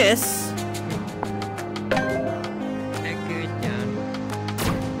fucking miss?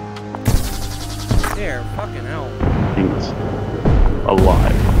 There, fucking hell. Things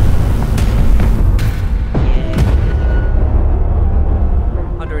alive.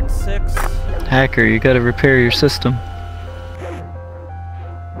 106. Hacker, you gotta repair your system.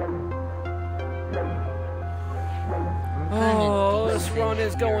 Oh, this run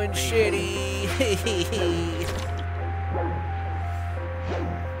is going shitty.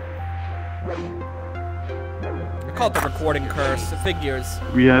 I call it the recording curse. It figures.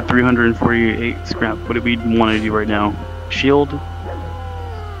 We have 348 scrap. What do we want to do right now? Shield?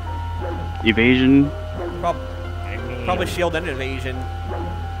 Evasion? Probably shield and evasion.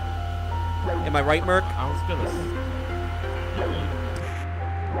 Am I right, Merc? I was gonna.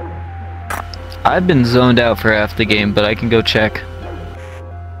 I've been zoned out for half the game, but I can go check.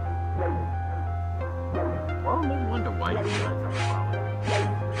 Well, no wonder why you guys are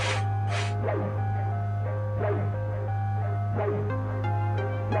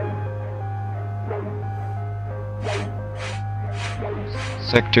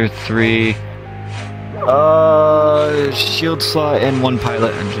Sector 3. Shield slot and 1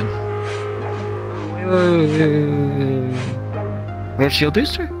 pilot engine. We have shield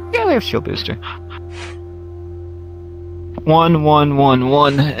booster? Yeah, we have shield booster. 1, 1, 1,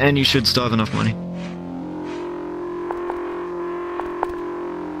 1, and you should still have enough money.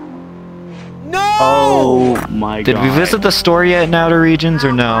 No! Oh my god. Did we visit the store yet in outer regions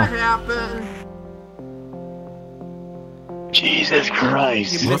or no? What happened? Jesus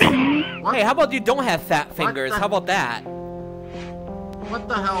Christ. Hey, how about you don't have fat fingers? How about that? What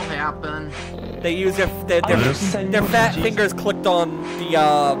the hell happened? They use their fat fingers clicked on the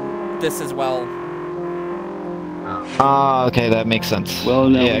this as well. Ah, okay, that makes sense. Well,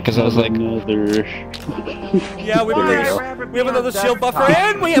 now yeah, because I was like, another. Yeah, we have another shield buffer,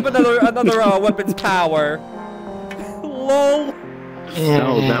 and we have another weapons power. Lol.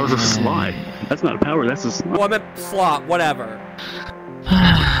 No, that was a slot. That's not a power. That's a slot. Well, I meant slot. Whatever.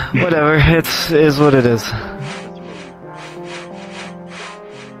 whatever. Is what it is.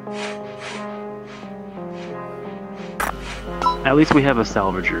 At least we have a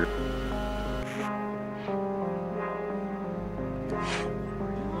salvager.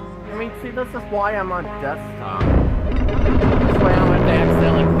 I mean, see, this is why I'm on desktop. This way I don't have to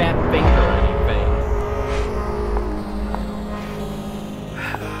accidentally fat finger anything.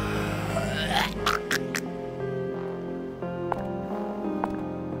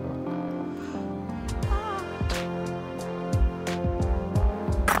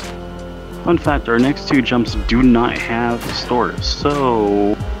 Fun fact, our next two jumps do not have stores,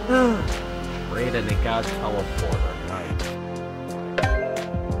 so... Great, and it got teleporter. Nice.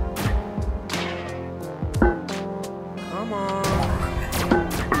 Come on.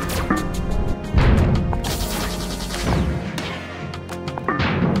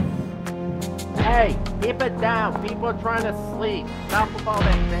 Hey, keep it down. People are trying to sleep. Stop with all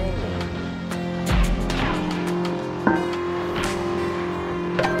that banging.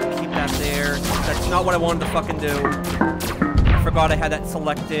 That there. That's not what I wanted to fucking do. I forgot I had that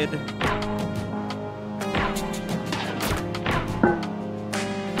selected.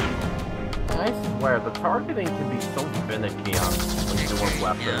 I swear, the targeting can be so finicky on newer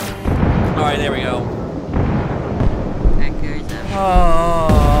weapons. Alright, there we go. Hackers have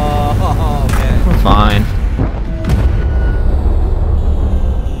Oh, okay. Fine.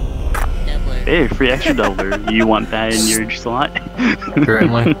 Doubler. Hey, free extra doubler. You want that in your slot?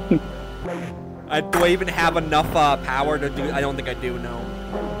 Currently. Do I even have enough power to do? I don't think I do. No.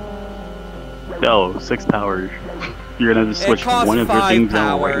 No, 6 power. You're gonna have to switch It costs one of your 5 things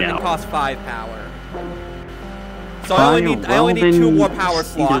out power. right now. It costs 5 power. So I only need 2 more power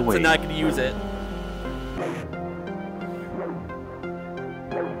slots, and I can use it.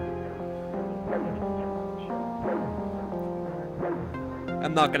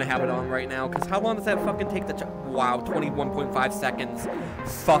 I'm not gonna have it on right now, because how long does that fucking take to wow, 21.5 seconds.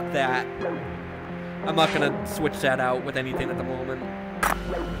 Fuck that. I'm not gonna switch that out with anything at the moment.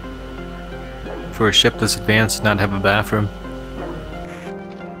 For a ship this advanced, not have a bathroom.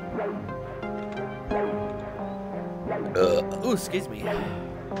 Ooh, excuse me.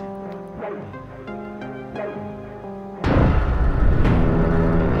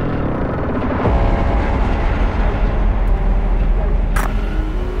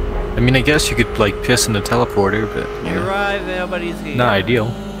 I mean, I guess you could, like, piss in the teleporter, but, you know, Arrive, everybody's here. not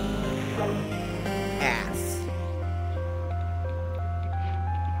ideal. Ass.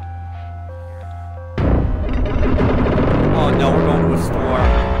 Oh no, we're going to a store.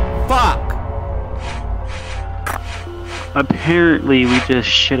 Fuck! Apparently, we just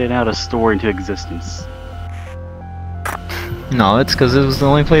shitted out a store into existence. No, it's because it was the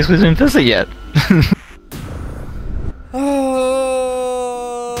only place we didn't visit yet.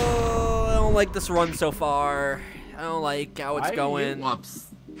 Oh, I don't like this run so far. I don't like how it's going. Why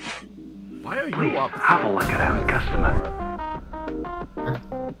are Please you up? have a look at it, customer.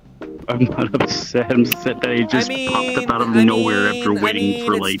 I'm not upset. I'm upset that he just popped up out of nowhere after waiting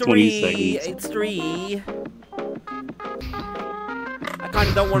for like 20 seconds. It's 3. I kind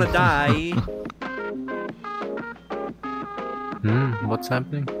of don't want to die. What's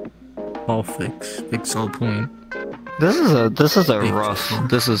happening? All fix all point. This is a rough.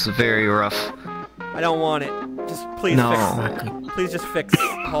 This is very rough. I don't want it. Just please No. fix it. Please just fix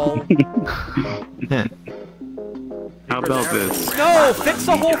Hull. How about this? No, fix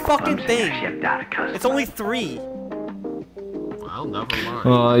the whole fucking thing. It's only 3. Well, never mind.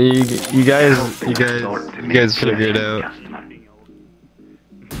 Well, you guys figure it out.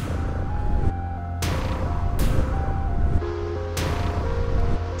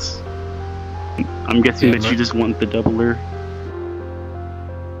 I'm guessing that you just want the doubler.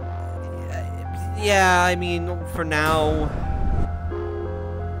 Yeah, I mean, for now,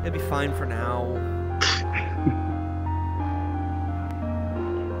 it'd be fine for now.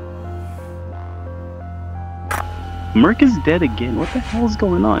 Merc is dead again. What the hell is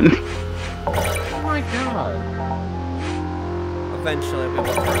going on? Oh my god. Eventually, I'll be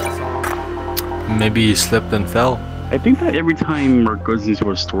able to turn this off. Maybe he slipped and fell. I think that every time Merc goes into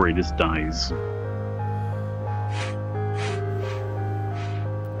a story, just dies.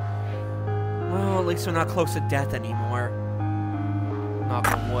 Well, at least we're not close to death anymore. Knock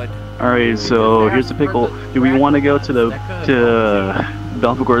on wood. Alright, so here's the pickle. Do we want to go to the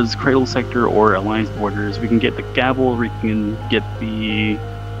Belphegor's Cradle Sector or Alliance borders. We can get the Gavel, we can get the...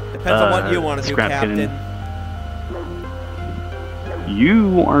 Depends on what you want to do, Scrap Captain. Cannon.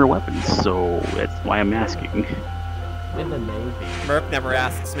 You are weapons, so that's why I'm asking. In the Navy. Merp never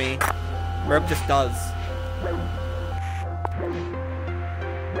asks me. Merp just does.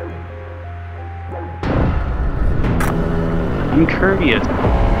 I'm curious.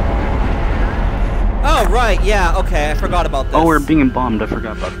 Oh, right, yeah, okay, I forgot about this. Oh, we're being bombed, I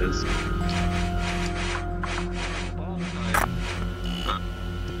forgot about this.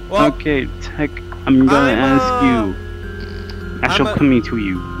 Well, okay, Tech, I'm gonna ask you. I shall come to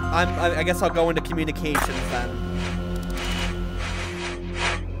you. I guess I'll go into communications then.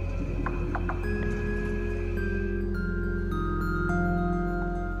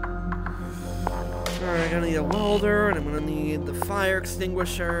 Alright, I'm gonna need a welder, and I'm gonna need the fire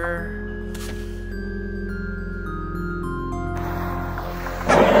extinguisher.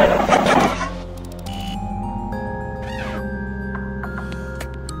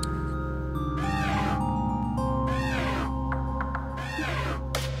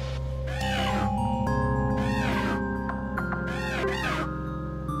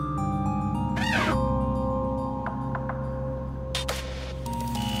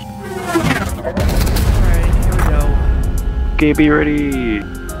 Okay, be ready.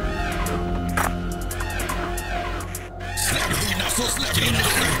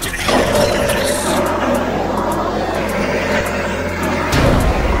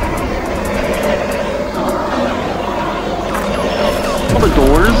 All the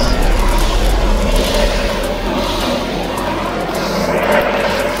doors.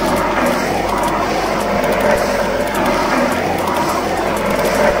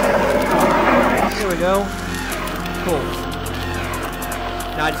 Here we go. Cool.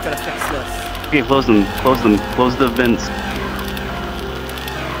 Now I just gotta fix this. Okay, close them, close the vents.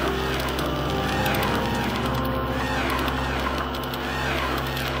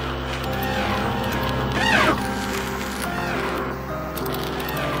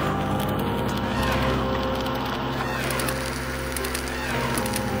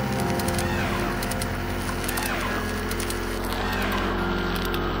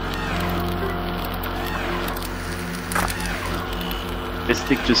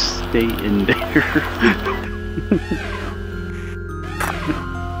 Mystic, just stay in there.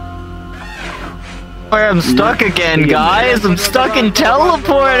 I'm stuck again, guys! I'm stuck in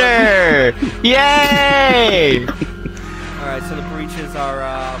teleporter! Yay! Alright, so the breaches are,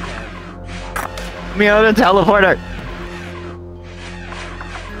 okay. Me out of teleporter!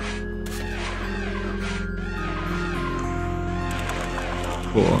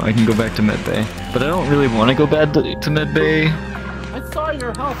 Cool, I can go back to medbay. But I don't really want to go back to medbay. I saw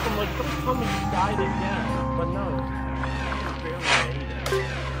your health, I'm like, don't tell me you died again. But no. You barely made it.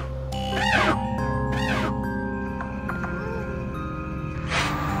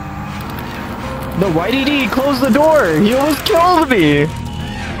 No, YDD, close the door! He almost killed me!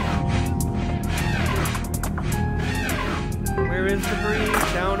 Where is the breach?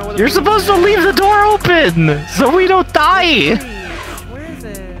 I don't know where the You're breach supposed to is. leave the door open! So we don't die! Where is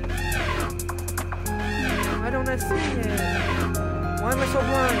it? Why don't I see it? Why am I so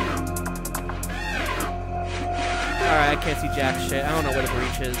blind? Alright, I can't see jack shit. I don't know where the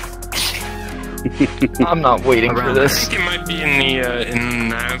breach is. I'm not waiting for I this. think it might be in the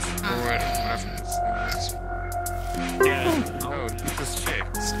nav or whatever. Yeah. Oh, this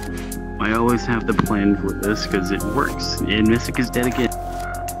fixed. I always have the plan for this because it works. And Mystic is dead again.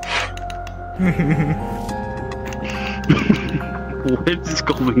 What is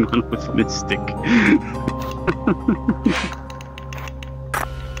going on with Mystic?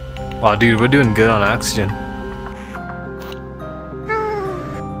 Wow, dude, we're doing good on oxygen.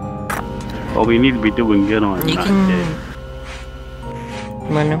 Well, we need to be doing good on You that can... day.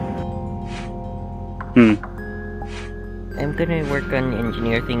 Mano, Hmm. I'm gonna work on the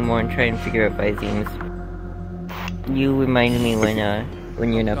engineer thing more and try and figure out Visines. You remind me when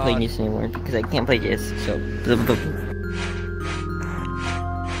you're not playing this anymore, because I can't play this, so...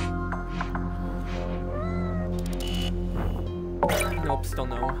 Nope, still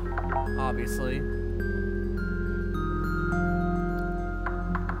no. Obviously.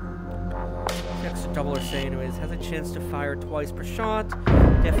 Extra double or say anyways. Has a chance to fire twice per shot.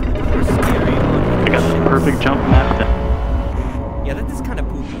 Definitely more scary. I got the perfect jump map. Yeah, that is kind of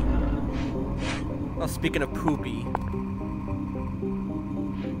poopy. Well, speaking of poopy.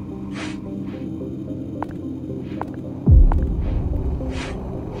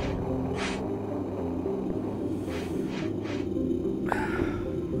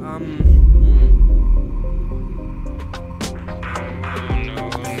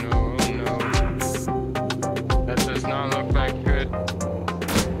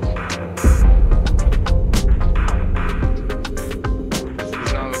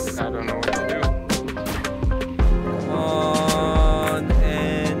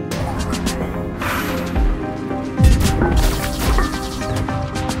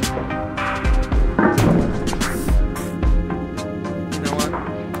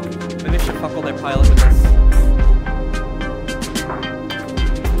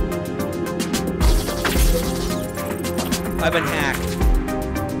 I've been hacked.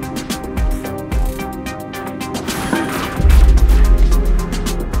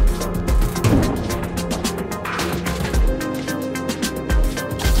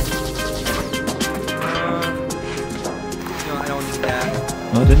 No, I don't need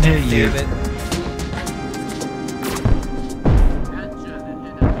that. No, it didn't hit you. Save it.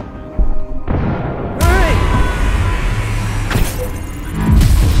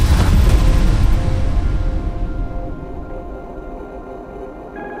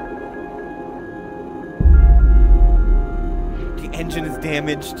 Engine is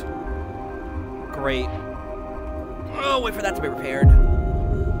damaged. Great. Oh, wait for that to be repaired.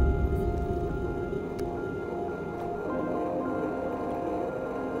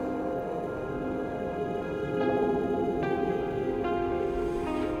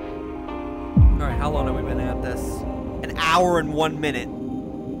 Alright, how long have we been at this? An hour and 1 minute.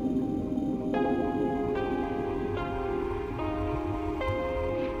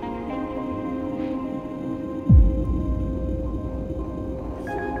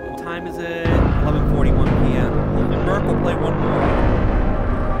 Time is it? 11:41 p.m. Merc will play one more.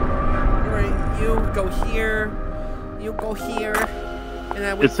 Alright, you go here. You go here. And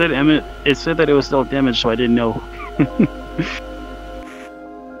then It said Emmett. It said that it was still damaged, so I didn't know.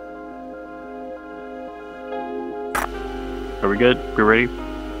 Are we good? We ready?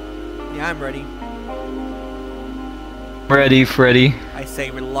 Yeah, I'm ready. Ready, Freddy. I say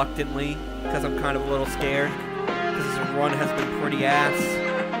reluctantly, because I'm kind of a little scared. Because this run has been pretty ass.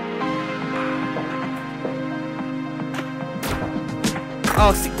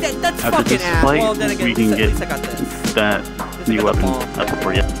 Oh, see, that's After fucking this ass. fight, Well, then again, we at can least, get at least I got this. that new weapon up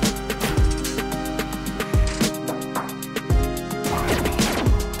for you.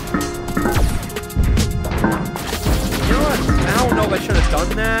 You know what? I don't know if I should have done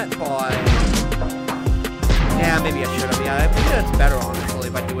that, but... Yeah, maybe I should have. Yeah, maybe that's better, honestly,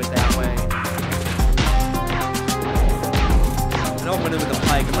 if I do it that way. I know I'm winning with the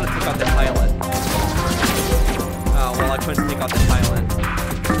pike. I'm gonna take out the pilot. Oh, well, I couldn't take out the pilot.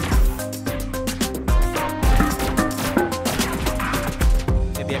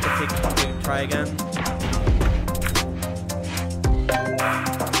 Maybe I could try again.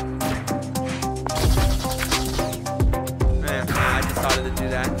 I decided to do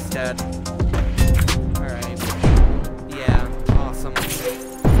that instead. Alright. Yeah, awesome.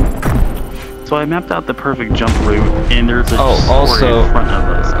 So I mapped out the perfect jump route, and there's a also sword in front of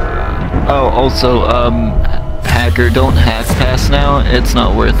us. Hacker, don't hack pass now. It's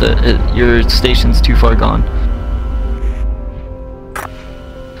not worth it. Your station's too far gone.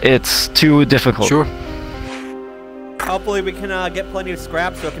 It's too difficult. Sure. Hopefully we can get plenty of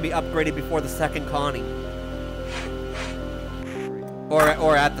scrap so it can be upgraded before the second Connie.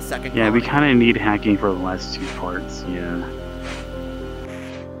 Or at the second Yeah, Connie. we kind of need hacking for the last two parts, yeah.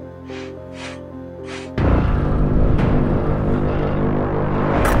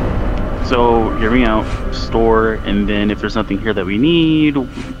 So, hear me out. Store, and then if there's nothing here that we need,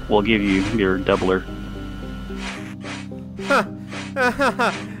 we'll give you your doubler.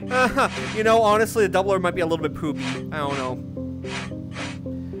 You know, honestly, the doubler might be a little bit poopy. I don't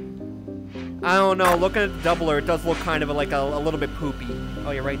know. Looking at the doubler, it does look kind of like a little bit poopy.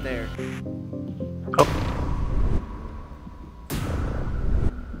 Oh, you're right there.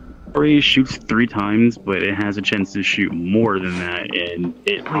 Already shoots 3 times, but it has a chance to shoot more than that, and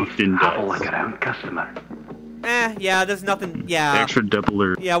it often Have a does. look around, customer. Yeah, there's nothing. Yeah. Extra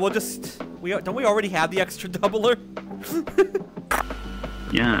doubler. Yeah, we'll just. Don't we already have the extra doubler?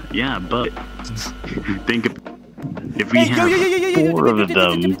 Yeah, but think of if we have 4 of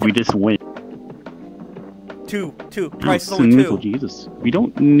them, we just win. Two. Oh, Price is only 2. Jesus, we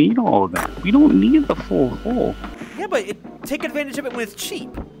don't need all of that. We don't need the full hull. Yeah, but take advantage of it when it's cheap.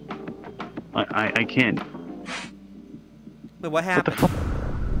 I can't. Wait, what happened? What the fuck?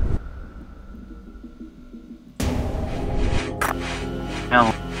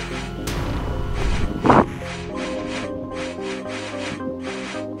 Hell.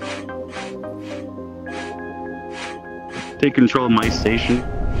 Take control of my station.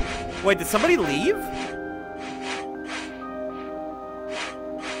 Wait, did somebody leave?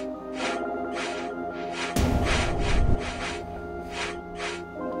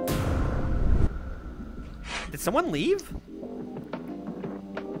 Did someone leave?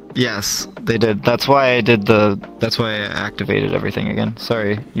 Yes, they did. That's why I activated everything again.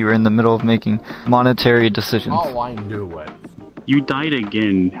 Sorry, you were in the middle of making monetary decisions. Oh, I knew it. You died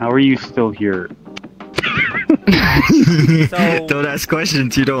again. How are you still here? So, don't ask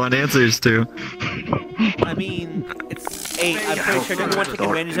questions you don't want answers to. I mean, it's 8. I'm pretty sure everyone take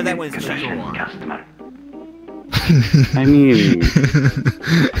advantage of that when it's cheap. Customer. I mean,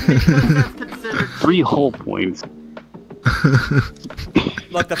 3 whole points.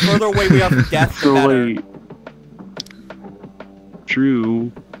 Look, the further away we are from death, the better. Like,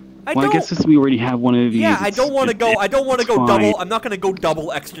 true. Well, I guess since we already have one of these. Yeah, I don't want to go. I don't want to go fine. double. I'm not gonna go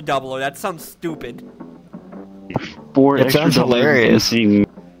double extra doubler. That sounds stupid. 4 It extra sounds hilarious. oh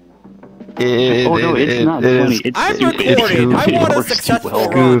no, it's not funny. I'm recording. I want a successful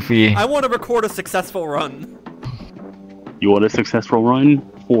run. Goofy. I want to record a successful run. You want a successful run?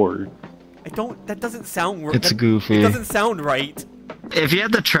 4. I don't. That doesn't sound. It's goofy. It doesn't sound right. If you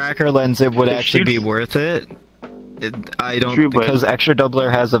had the tracker lens, it would actually be worth it. I don't, because extra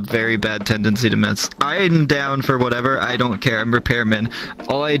doubler has a very bad tendency to miss. I'm down for whatever. I don't care. I'm repairman.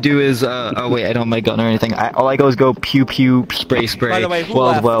 All I do is oh wait, I don't have my gun or anything. All I go is go pew pew, spray spray, By the way, who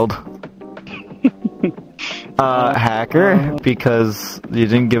weld. Hacker, because you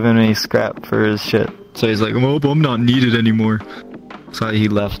didn't give him any scrap for his shit. So he's like, oh, I'm not needed anymore. So he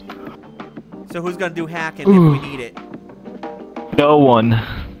left. So who's gonna do hacking if we need it? No one.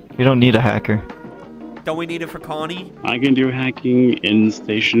 You don't need a hacker. Don't we need it for Connie? I can do hacking in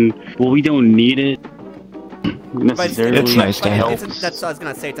station. Well, we don't need it necessarily. It's nice to help. That's what I was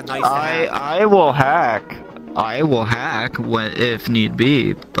gonna say. It's a nice to have. I will hack. I will hack if need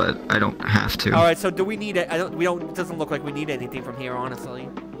be, but I don't have to. All right. So do we need it? We don't. It doesn't look like we need anything from here, honestly.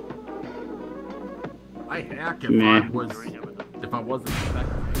 I hack if I wasn't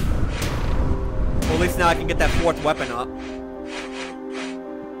expecting. Well, at least now I can get that 4th weapon up.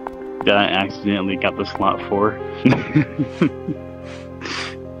 That I accidentally got the slot for.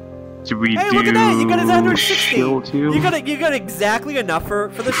 Should we hey, do look at that! You got his 160. Shield too? You got exactly enough for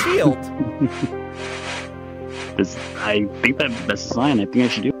the shield. I think that's a sign. I think I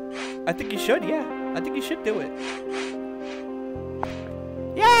should do it. I think you should. Yeah, I think you should do it.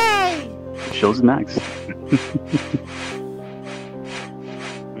 Yay! Shield's max. We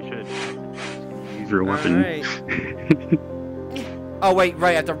should use your weapon. Right. Oh wait,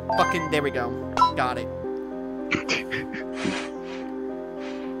 right after fucking. There we go. Got it.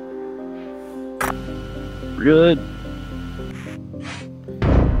 Good.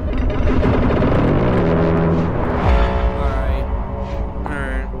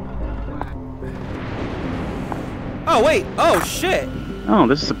 Alright. Oh wait. Oh shit. Oh,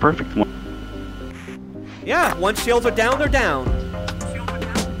 this is a perfect one. Yeah, once shields are down, they're down.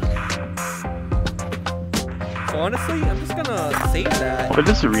 So honestly, I'm just gonna save that. But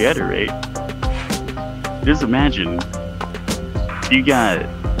just to reiterate, just imagine you got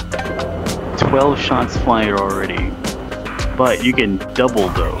 12 shots fired already, but you can double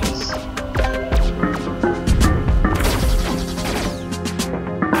those.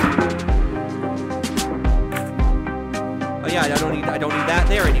 Oh yeah, I don't need that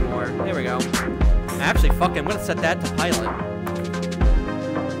there anymore. There we go. Actually, fuck it, I'm gonna set that to pilot.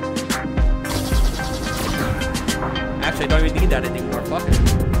 Actually, I don't even need that anymore. Fuck it.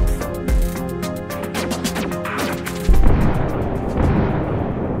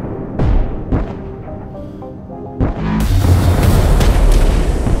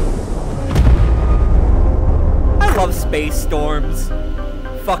 I love space storms.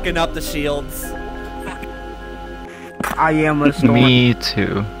 Fucking up the shields. I am a storm. Me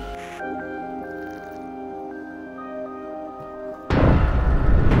too.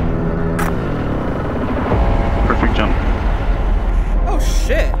 Perfect jump. Oh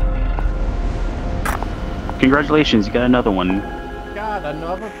shit. Congratulations, you got another one. God,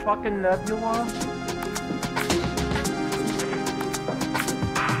 another fucking nebula?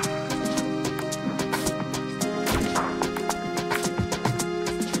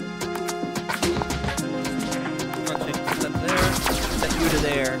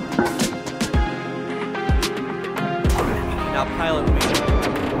 There. Now pilot will be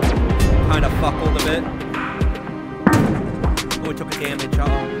kind of fuckled a bit. Oh, we took a damage.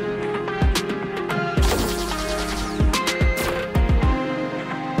 Uh-oh.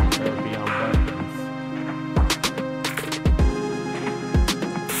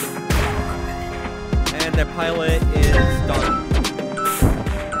 And their pilot is done.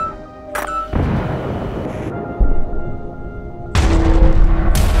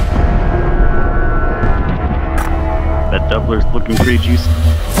 That doubler's looking pretty juicy.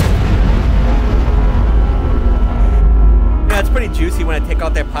 Yeah, it's pretty juicy when I take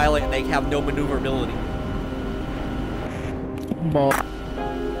out their pilot and they have no maneuverability.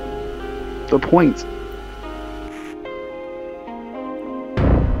 The points.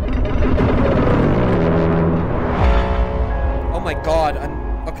 Oh my god,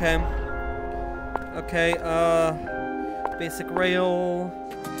 okay. Okay, basic rail.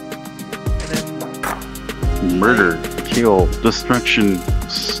 And then Murder, kill, destruction,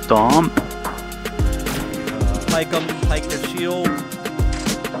 stomp. Pike them, pike their shield.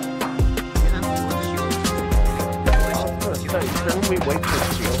 Shouldn't we wait for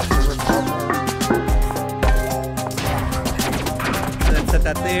shield to recover? And then set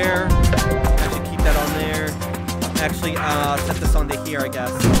that there. Actually, keep that on there. Actually, set this onto here, I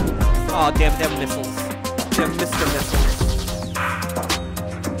guess. Oh, damn, they have missiles. They have Mr. Missiles.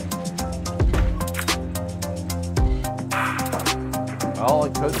 Well,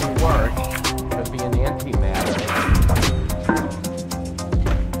 it couldn't work. It could be an antimatter.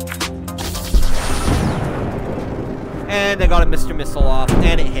 And I got a Mr. Missile off,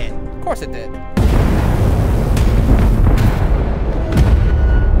 and it hit. Of course it did.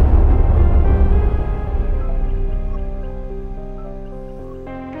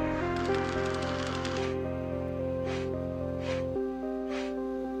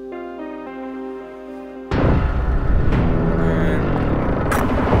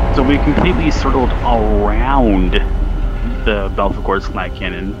 So we completely circled around the Belphegor's flag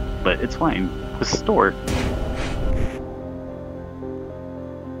cannon, but it's fine. Restore.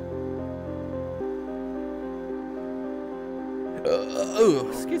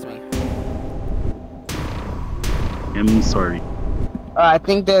 Excuse me. I'm sorry. I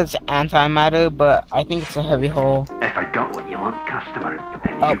think there's antimatter, but I think it's a heavy hole. If I got what you want, customer,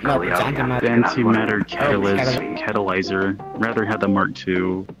 then Oh, you no, clearly it's are. antimatter. Antimatter catalyst, catalyst. catalyzer. Rather have the Mark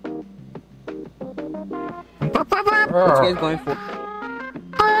II. What's you guys going for?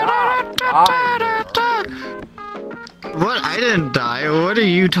 What? I didn't die. What are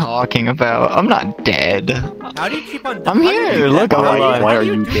you talking about? I'm not dead. How do you keep on? I'm here. Look, I'm alive. Why are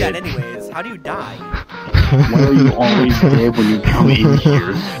you you do dead? that anyways? How do you die? Why are you always dead when you come in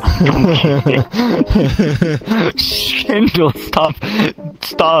here? Kendall, stop.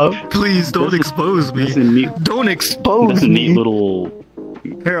 Stop. Please don't expose me. Don't expose That's a me. neat little...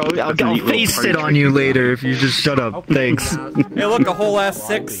 Here, I'll face it on you later if you just shut up. Thanks. Hey, look, a whole ass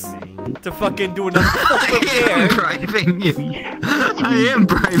 6 to fucking do another I am bribing you. I am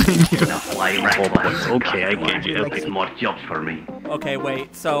bribing you. Okay, I get you. It's more jobs for me. Okay,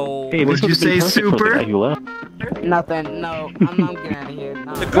 wait, so... Hey, Would you say super? Nothing. No, I'm not getting out of here.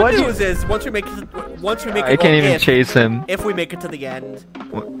 No. The good news is, once we make it, I can't even chase him. If we make it to the end,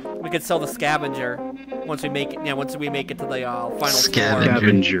 we could sell the scavenger. Once we make it, once we make it to the final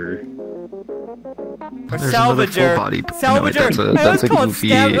Scavenger. Or There's another full salvager. body. Salvager. No, that's a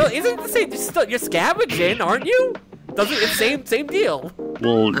goofy. Isn't it the same? You're scavenging, aren't you? Doesn't it's same deal?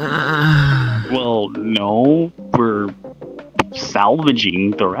 Well, well, no, we're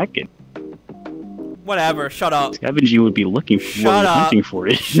salvaging the wreckage. Whatever. Shut up. Scavenging would be looking for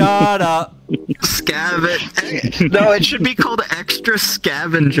it. Shut up. Scavenge. No, it should be called extra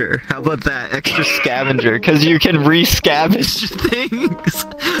scavenger. How about that? Extra scavenger, because you can re-scavenge things.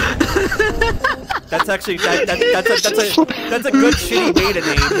 That's actually that's a good shitty beta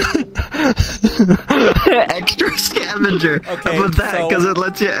name. Extra scavenger. Okay, How about that? Because it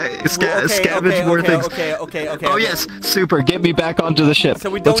lets you scavenge more things. Okay. Oh yes, Super, get me back onto the ship. So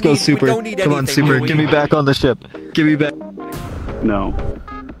we Let's don't go, need- Super. we don't need Come on, anything, Super, do we? get me back on the ship. Get me back. No.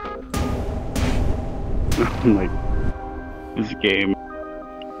 Like this game.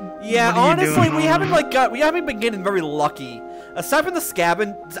 Yeah, What are you honestly, doing? we haven't been getting very lucky. Aside from the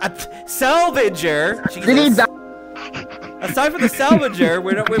salvager, Jesus. Aside from the salvager,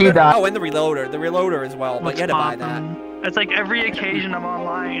 we're oh, and the reloader as well. But you had to buy that. It's like every occasion I'm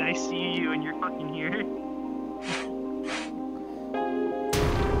online, I see you and you're fucking here.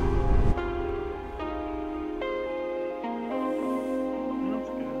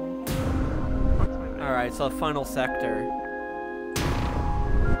 All right, so the final sector.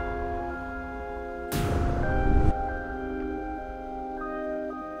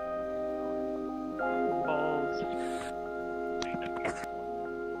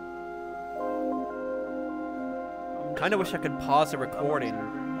 Kinda wish I could pause the recording.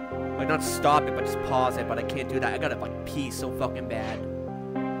 Like, not stop it, but just pause it, but I can't do that. I gotta, like, pee so fucking bad.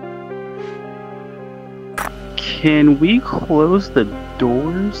 Can we close the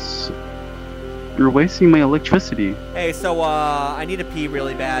doors? You're wasting my electricity. Hey, so, I need to pee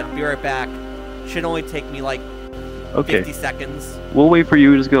really bad. Be right back. Should only take me, like, Okay. 50 seconds. We'll wait for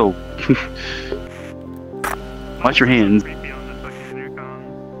you. Just go. Wash your hands.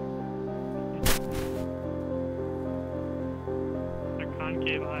 They're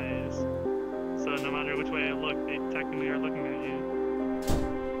concave eyes. So no matter which way I look, they technically are looking at you.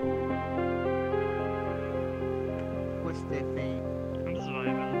 What's their thing? I'm just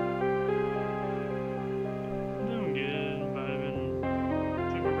vibing. I'm doing good, vibing.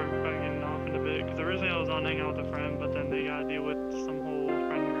 I think we're probably getting off in a bit, because Thursday I was on hanging out with a friend, but then they gotta deal with some whole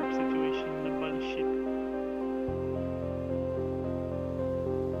friend group situation and a bunch of shit.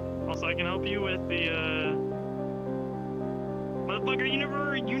 Also, I can help you with the, motherfucker, you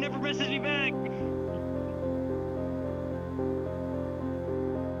never messaged me back!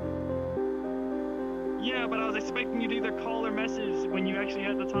 Yeah, but I was expecting you to either call or message when you actually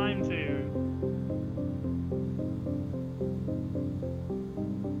had the time to.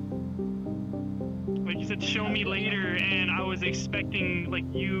 Like you said, show me later, and I was expecting, like,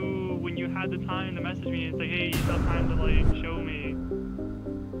 you, when you had the time to message me, it's like, hey, you still have time to, like, show me.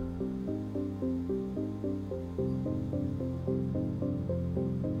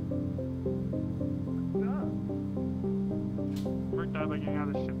 Worked out by getting out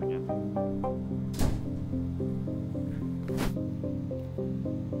of this ship again.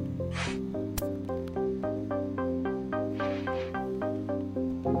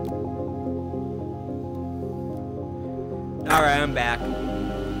 Alright, I'm back.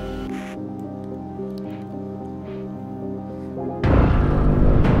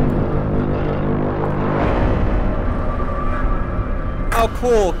 Oh,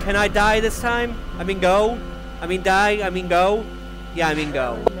 cool. Can I die this time? I mean, go? I mean, die? I mean, go? Yeah, I mean,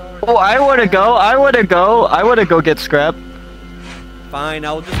 go. Oh, I wanna go. I wanna go get scrap. Fine,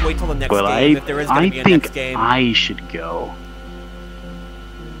 I'll just wait till the next Well, game if there is gonna be a next game. I should go.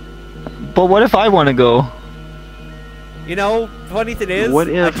 But what if I wanna go? You know, funny thing is, What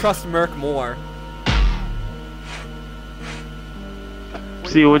if- I trust Merc more.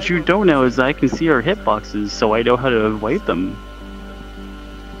 See, what you don't know is I can see our hitboxes, so I know how to avoid them.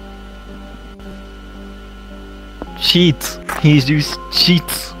 Cheats. He's used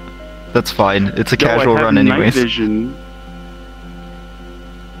cheats. That's fine. It's a No, casual I have run anyways. night vision.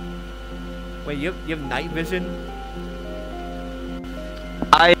 Wait, you have night vision?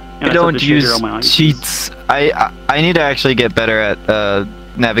 I And I don't set the shader use on my eyes. cheats. I need to actually get better at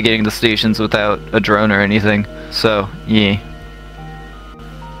navigating the stations without a drone or anything. So yeah.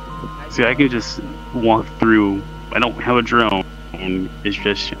 See, I can just walk through. I don't have a drone. It's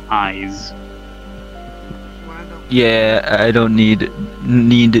just eyes. Yeah, I don't need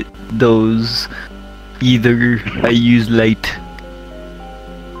those either. I use light.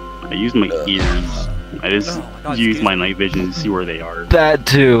 I use my ears. I just Oh my God, use excuse my me. night vision to see where they are. That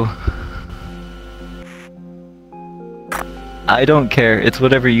too. I don't care. It's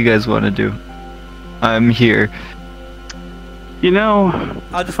whatever you guys want to do. I'm here. You know,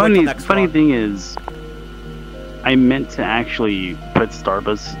 I'll just wait till next funny run. thing is, I meant to actually put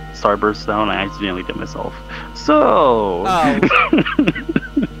Starburst down. I accidentally did myself. So. Oh.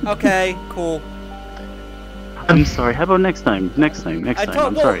 Okay, cool. I'm sorry. How about next time? Next time.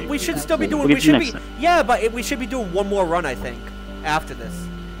 I'm well, sorry. we should still be doing. We'll We get you should next be. time. Yeah, but we should be doing one more run, I think, after this.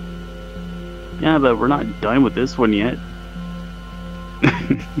 Yeah, but we're not done with this one yet.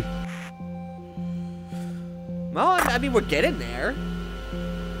 Well, I mean, we're getting there.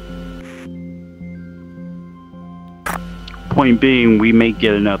 Point being, we may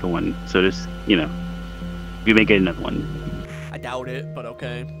get another one. So just, you know, we may get another one. I doubt it, but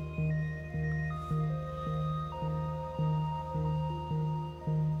okay.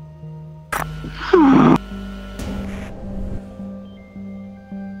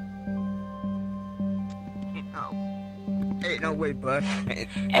 Ain't no way, bud.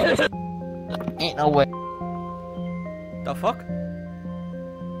 Ain't no way. The fuck?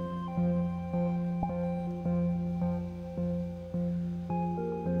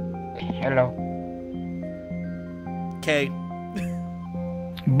 Hello. Okay.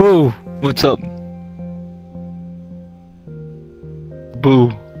 Boo! What's up? Boo.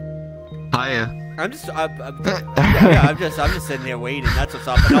 Hiya. I'm just sitting here waiting. That's what's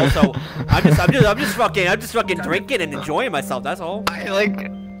up. And also, I'm just fucking drinking and enjoying myself. That's all.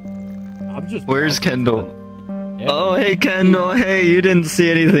 Where's Kendall? Oh, hey Kendall. Hey, you didn't see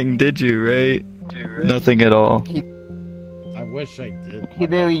anything, did you? Right? Nothing at all. I wish I did. He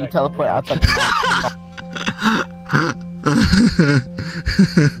literally teleported outside the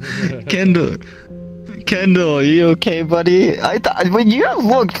Kendall, you okay, buddy? I thought when you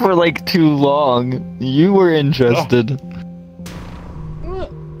looked for like too long, you were interested.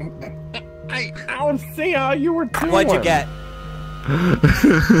 I don't see how you were doing. What'd you get?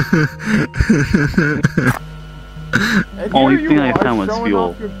 Only thing I found was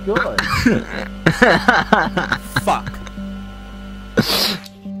fuel. Fuck.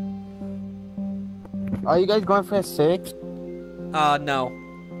 Are you guys going for a 6? No.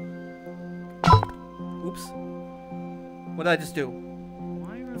 Oops. What did I just do?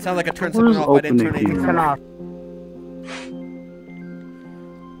 It sounded like I turned something off, but I didn't turn anything Turn off. off.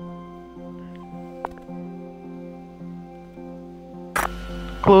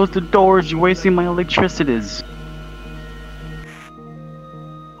 Close the doors, you're wasting my electricities.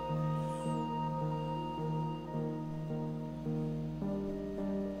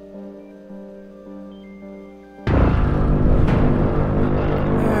 Alright,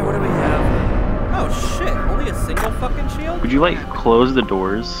 what do we have? Oh shit, only a single fucking shield? Would you like close the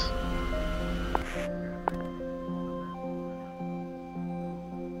doors?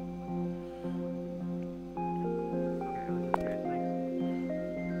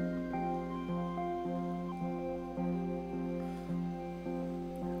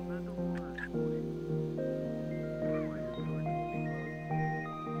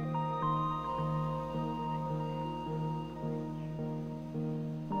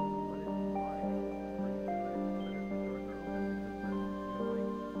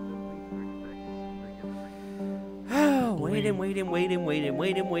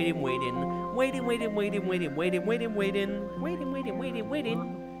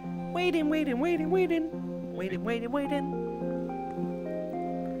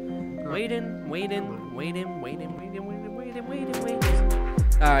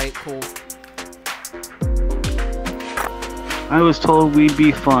 Alright, cool. I was told we'd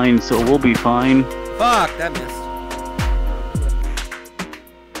be fine, so we'll be fine. Fuck, that missed.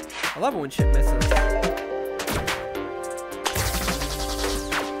 I love it when shit misses.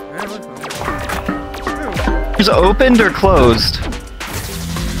 Is it opened or closed?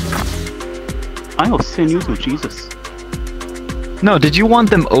 I'll send you to Jesus. No, did you want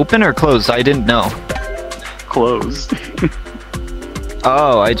them open or closed? I didn't know. Closed.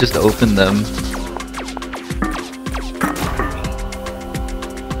 Oh, I just opened them.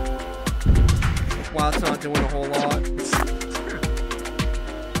 Wow, it's not doing a whole lot.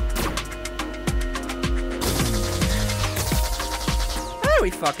 There we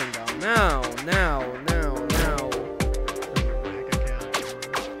fucking go. Now.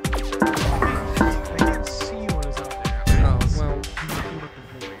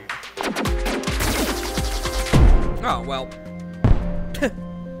 Oh, well.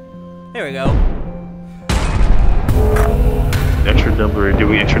 There we go. Extra doubler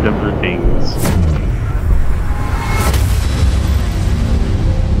doing extra doubler things.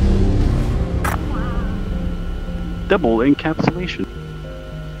 Double encapsulation.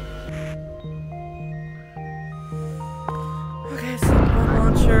 Okay, so one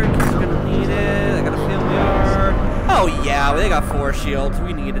launcher, because we're gonna need it. I got a feeling we are. Oh yeah, they got 4 shields.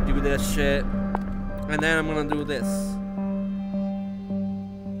 We need to do this shit. And then I'm gonna do this.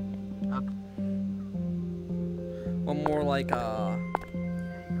 One more like that.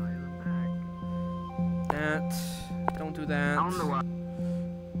 Don't do that.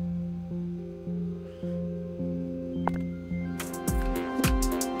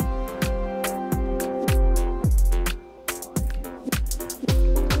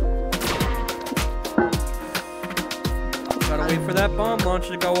 Gotta wait for that bomb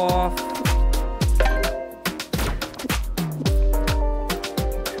launcher to go off.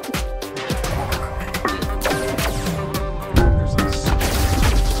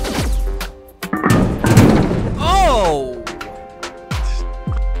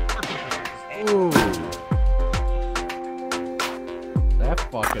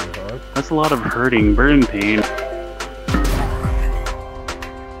 That's a lot of hurting, burn pain.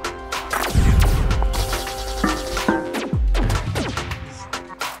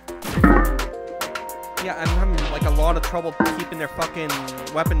 Yeah, I'm having like a lot of trouble keeping their fucking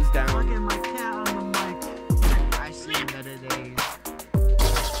weapons down. I see that it is.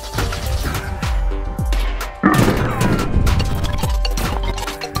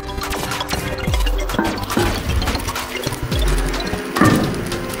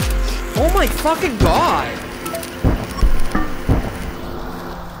 Oh my fucking god!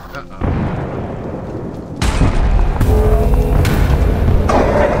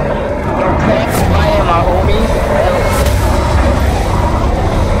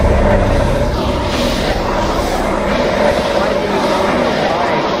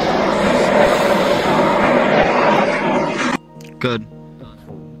 Good.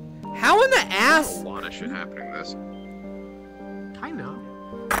 How in the ass? A lot of shit happening to this. Kinda.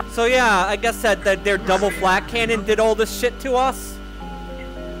 So yeah, I guess that their double flat cannon did all this shit to us.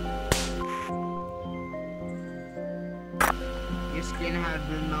 Your skin has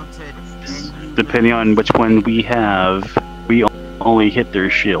been melted. Depending on which one we have, we only hit their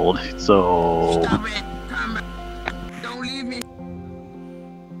shield, so... Stop it! Come back. Don't leave me!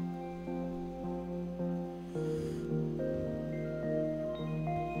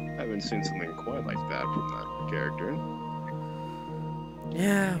 I haven't seen something quite like that from that character.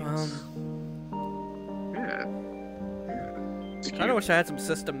 Yeah, well... Yeah. It's kind kinda wish I had some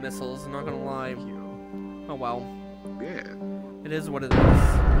system missiles, I'm not gonna lie. Oh well. Yeah. It is what it is.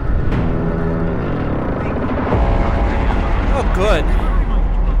 Oh, good.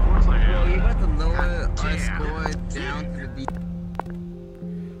 Well, you got to lower our score down to the beat.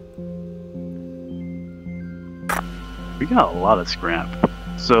 We got a lot of scrap.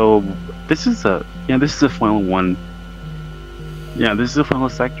 So this is a final one. Yeah, this is the final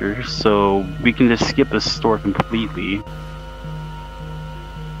sector, so we can just skip the store completely.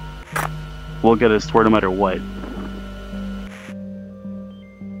 We'll get a store no matter what.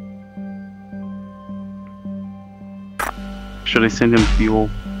 Should I send him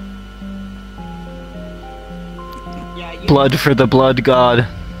fuel? Blood for the blood god.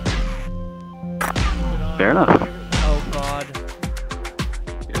 Fair enough. Oh god.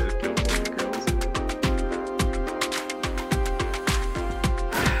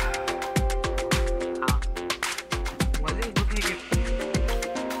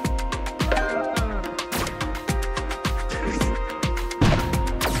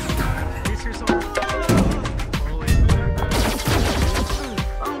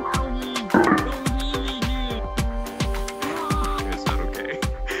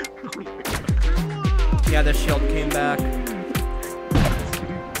 Yeah, the shield came back.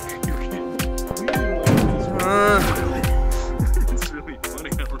 It's really funny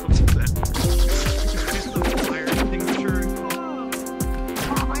how wrong that. Fire extinguisher.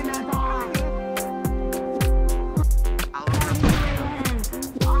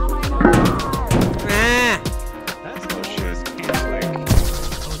 That's how shit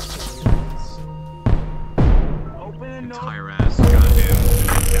entire ass goddamn.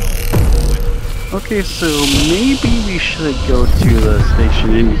 Okay, so maybe we should go to the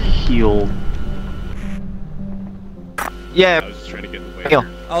station and heal. Yeah. I was just trying to get away. Heal.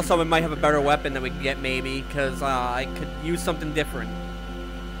 Also, we might have a better weapon that we can get, maybe, because I could use something different.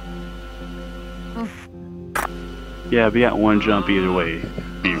 Yeah, we got one jump either way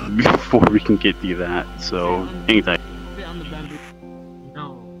before we can get to that, so anytime.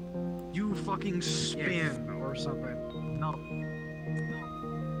 No. You fucking spin or something. No.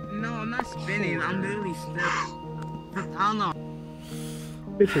 No, I'm not spinning. I'm literally still. I don't know.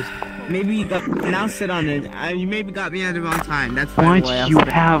 Maybe you got now sit on it. You maybe got me at the wrong time. That's Why fine. do you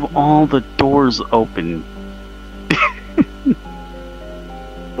have all the doors open?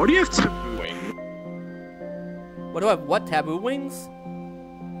 What do you have taboo wing? What do I have? What, taboo wings?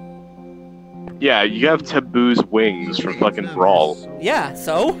 Yeah, you have Taboo's wings from fucking Brawl. Yeah,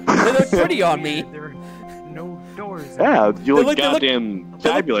 so? They look pretty on me. No doors. Yeah, you look look- they look- goddamn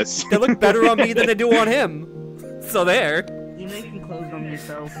fabulous. They look better on me than they do on him. So there. You're making clothes on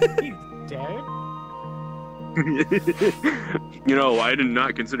yourself. You dead? You know, I did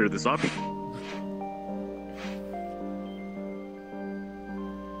not consider this option.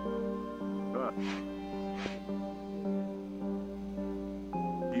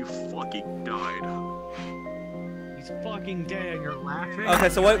 You fucking died. He's fucking dead and you're laughing? Okay,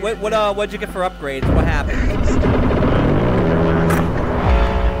 so what'd you get for upgrades? What happened?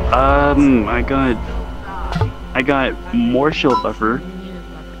 I got more shield buffer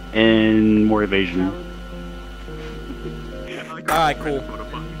and more evasion. Alright, cool.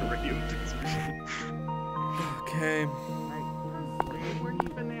 Okay.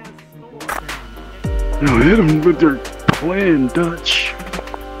 No, hit him with your plan, Dutch.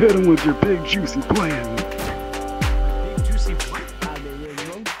 Hit him with your big juicy plan. Big juicy what?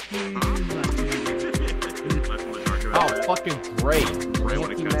 Oh, fucking great.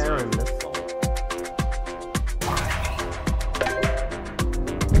 Anti-Marin missile.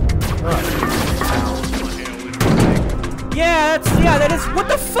 Yeah, that is. What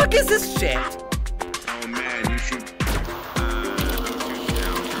the fuck is this shit? Oh man, you should.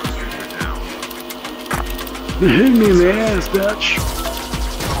 Hit me in the ass, Dutch.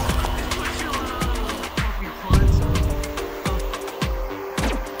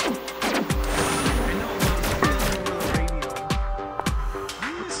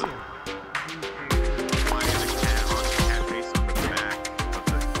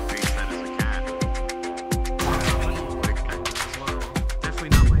 Definitely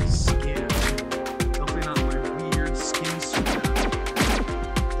not my skin. Definitely not my weird skin suit. Definitely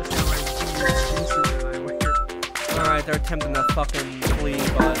not my weird skin suit that I wear. Alright, they're attempting to fucking flee,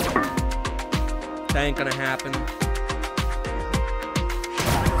 but that ain't gonna happen.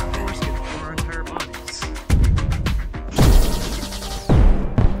 Foreskin for our entire bodies.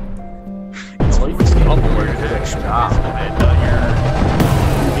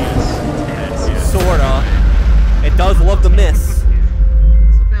 Sorta. It does love to miss.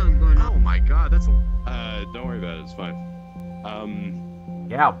 Oh my god, that's a. Don't worry about it, it's fine.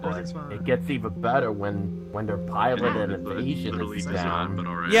 Yeah, but it gets even better when their pilot and evasion is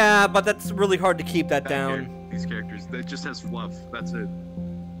down. Yeah, but that's really hard to keep that down. These characters, that just has fluff. That's it.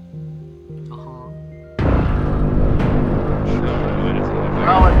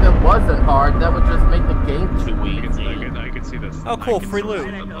 Well, if it wasn't hard, that would just make the game too easy. I could see this. Oh, cool, free loot.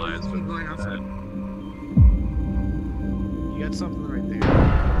 You got something right there.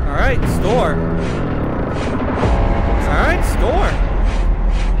 Alright, store. Alright, store.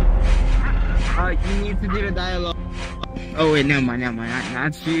 You need to do the dialogue. Oh wait, never mind,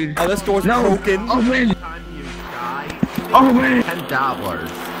 not you. Oh, this door's broken. Open! Open! $10.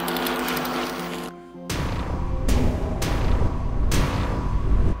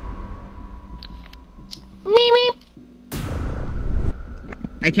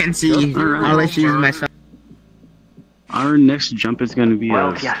 I can't see. I'll let you use myself. Our next jump is going to be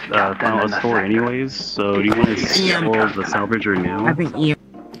a final store anyways, so do you want to sell the salvager now? I think Ian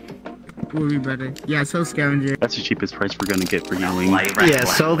will be better. Yeah, so scavenger. That's the cheapest price we're going to get for healing. Yeah,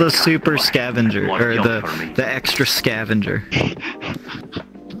 sell the super scavenger, or the extra scavenger.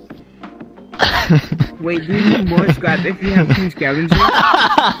 Wait, do you need more scrap if you have 2 scavengers?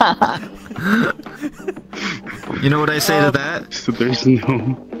 You know what I say to that? So there's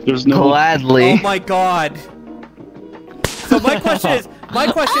no... Gladly. Oh my god. So my question is...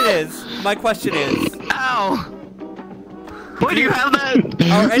 Ow! Why do you have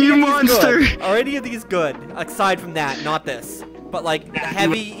that? You monster! Are any of these good? Aside from that, not this. But like,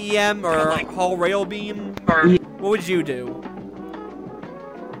 heavy EM or hull rail beam? What would you do?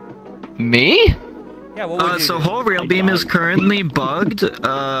 Me? Yeah, what would you so do? whole rail beam is currently bugged. Me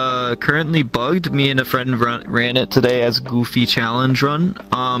and a friend ran it today as Goofy challenge run.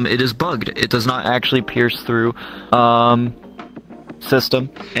 It is bugged. It does not actually pierce through system,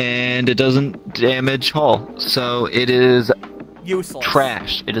 and it doesn't damage hull. So it is useless.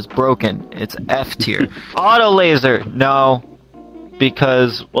 Trash. It is broken. It's F tier. Auto laser. No,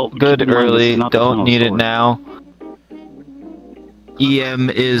 because good early. Don't need it now. EM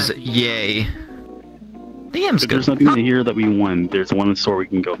is yay. The EM's good. There's nothing in here that we won. There's one store we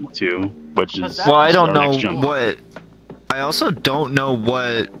can go to, which is... Well, I don't know what... I also don't know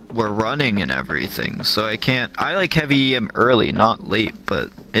what we're running and everything, so I can't... I like heavy EM early, not late, but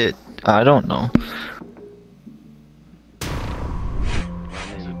it... I don't know.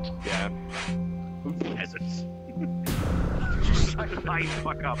 Yeah. Peasants. Shut thine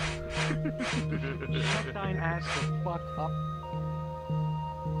fuck up. Shut thine ass the fuck up.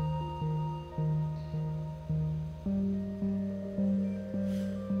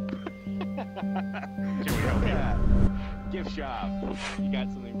 Yeah. Gift shop. You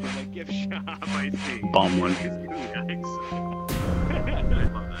got something from the gift shop, I see. Bomb one. I love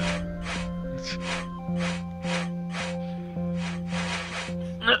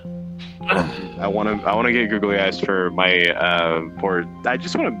that. I want to get googly eyes for my I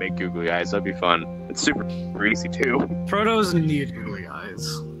just want to make googly eyes. That'd be fun. It's super easy too. Proto doesn't need googly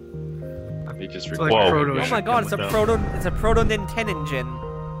eyes. They just like oh my god, it's a proto Nintendo engine.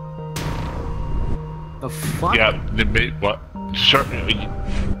 The fuck? Yeah, what? Sure.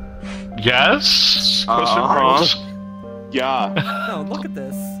 Yes? Question marks? Yeah. No, look at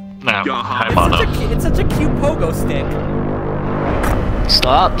this. No. It's such a cute pogo stick.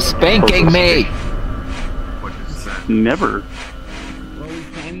 Stop spanking me! What is that? Never.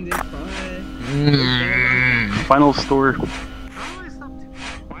 Final store.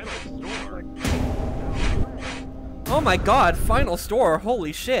 Oh my god, final store,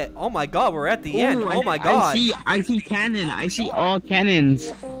 holy shit. Oh my god, we're at the end. Oh my god. I see cannon. I see all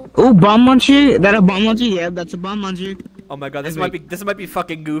cannons. Oh, bomb launcher? That a bomb launcher? Yeah, that's a bomb launcher. Oh my god, this might be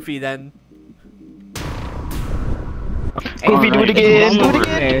fucking goofy then. Goofy, do it again. Do it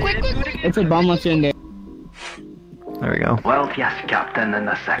again. It's a bomb launcher in there. There we go. Well, yes, Captain, in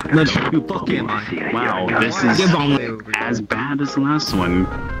a second. Let's do Pokemon. Wow, this is as bad as the last one.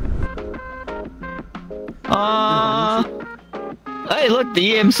 Hey, look,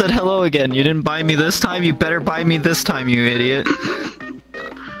 the EM said hello again. You didn't buy me this time, you better buy me this time, you idiot.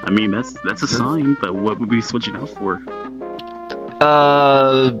 I mean, that's a sign, but what would we switch it out for?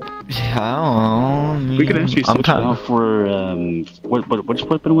 Yeah, I don't know. We could actually switch it out for, which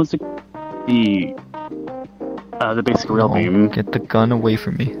weapon was it? The basic rail beam. Get the gun away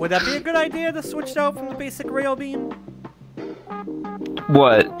from me. Would that be a good idea to switch it out from the basic rail beam?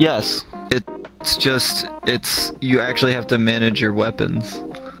 What? Yes. It's just, you actually have to manage your weapons.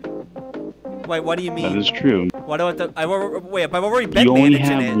 Wait, what do you mean? That is true. What do wait, I've already been you only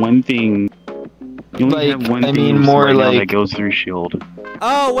managing have it. one thing. You only have one thing more right now like that goes through shield.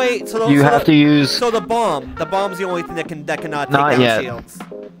 Oh wait, so You have to use. So the bomb. The bomb's the only thing that can take Not down yet. shields.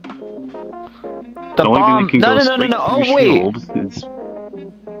 The only bomb. thing that can go No. straight Oh through wait. shield is-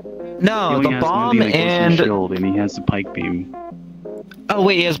 No, He only the has one bomb thing that goes through and. shield, and he has the pike beam. Oh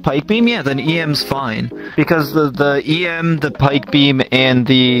wait, he has pike beam. Yeah, then EM's fine because the EM, the pike beam, and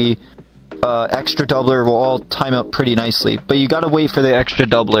the extra doubler will all time up pretty nicely. But you gotta wait for the extra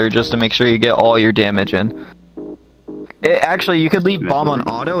doubler just to make sure you get all your damage in. Actually, you could leave bomb on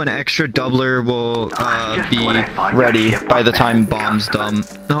auto, and extra doubler will be ready by the time bomb's done.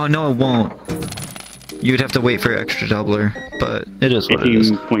 No, it won't. You'd have to wait for extra doubler, but it is what it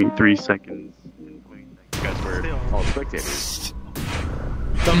is. 18.3 seconds. Guys, we're all spectators.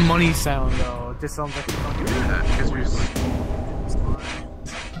 The money sound though, this sounds like a fucking. Yeah, because we're just.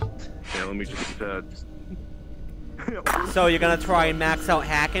 Yeah, let me just. So you're gonna try and max out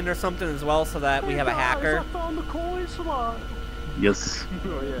hacking or something as well, so that we have a hacker. Yes.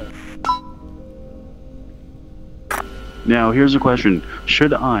 Oh yeah. Now, here's a question.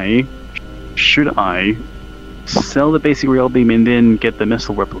 Should I sell the basic rail beam and then get the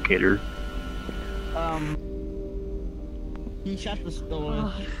missile replicator? He shut the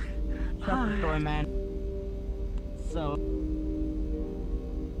store. Shut the store, man. So.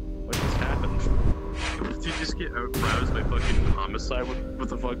 What just happened? Did you just get out-browsed by fucking homicide? What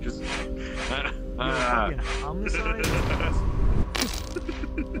the fuck just... Fucking homicide?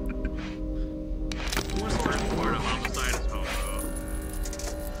 What's the part of homicide is homo?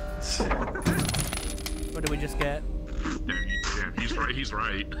 What did we just get? Yeah, he's right, he's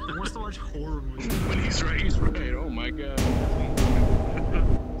right. Who wants to watch horror movies? When he's right, he's right. Oh my god.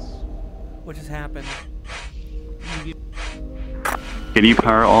 What just happened? Can you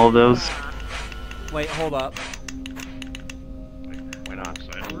power all of those? Wait, hold up. Why not?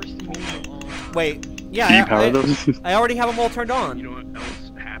 Wait, yeah, Can you power those? I already have them all turned on. You know what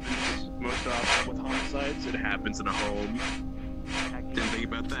else happens most often with homicides? It happens in a home. Didn't think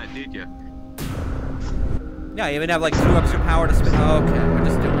about that, did ya? Yeah, you even have like 2 extra power to spin. Oh, okay, we're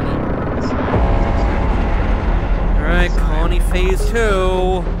just doing it. Alright, Colony Phase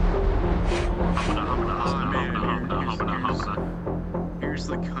 2. Here's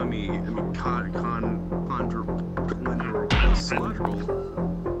the cummy and the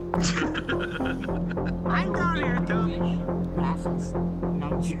I'm down here, Toby. Raffles. No,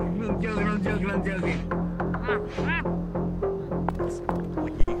 I'm joking.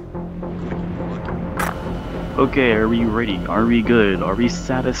 Okay, are we ready? Are we good? Are we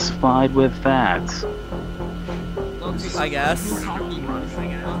satisfied with that? I guess.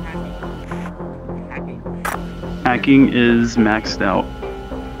 Hacking is maxed out.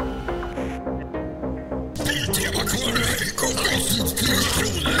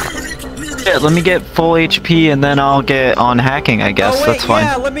 Yeah, let me get full HP and then I'll get on hacking, I guess. Oh, wait, that's fine.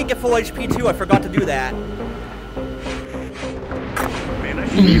 yeah, let me get full HP too. I forgot to do that.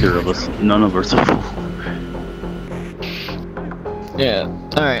 Neither of us, none of us are full. Yeah.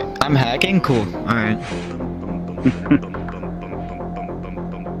 Alright, I'm hacking? Cool. Alright.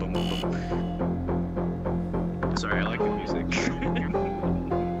 Sorry, I like the music.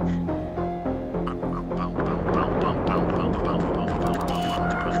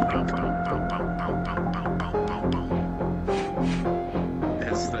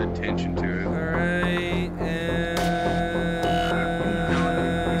 That's the tension to it. Alright, and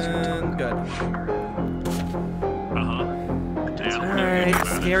good. Alright,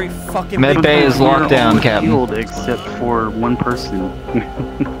 scary fucking Med big bay is man. locked down, Captain. Healed except for one person.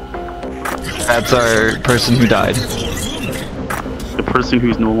 That's our person who died. The person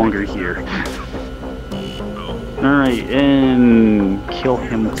who's no longer here. Alright, and kill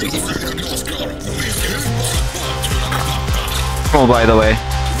him please. Oh, by the way.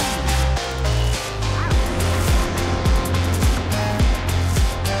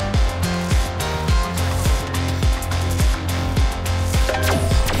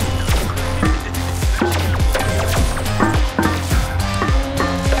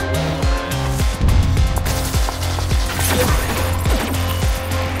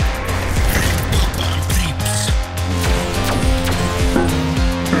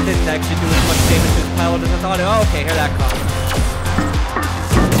 Didn't actually do as much damage to his pilot as I thought. Oh, okay, here that comes.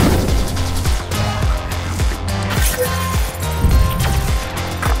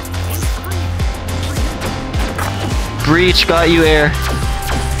 Breach got you air.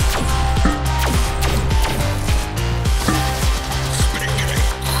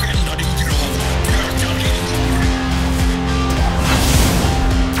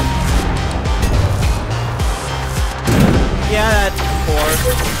 Yeah, that's poor.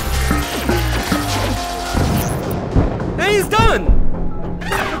 And he's done!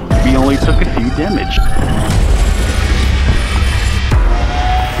 only took a few damage.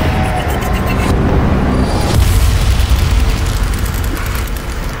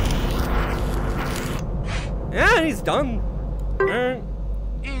 Yeah, he's done.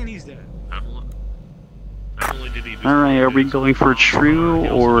 And he's dead. Alright, are we going for true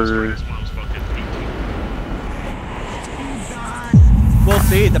or... We'll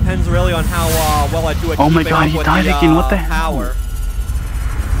see. It depends really on how well I do at Oh my keeping god, up he with died the, again, what the hell? power.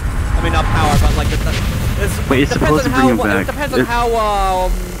 I mean, not power, but like Wait, it's supposed to bring him back. It depends on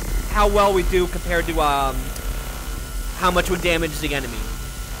how well we do compared to how much we damage the enemy.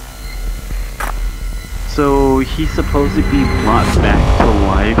 So he's supposed to be brought back to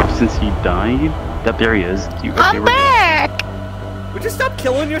life since he died? That there he is. I'm back! Would you stop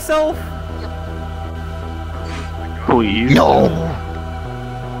killing yourself? Please. No!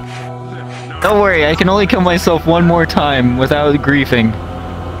 Don't worry, I can only kill myself one more time without griefing.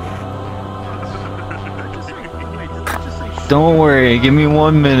 Don't worry, give me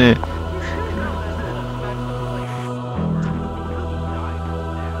 1 minute.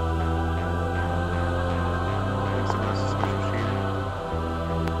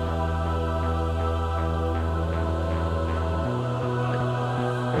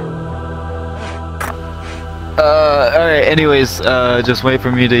 Alright, anyways, just wait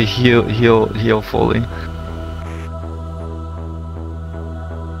for me to heal fully.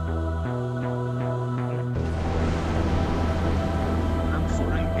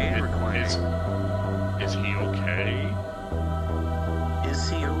 Is he okay? Is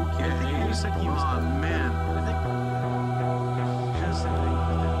he okay? I think you said he was. Oh man.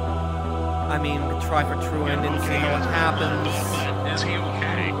 I mean, we could try for true and then see what happens. Is he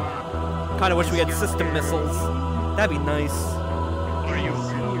okay? Kinda wish we had system missiles. That'd be nice. Are you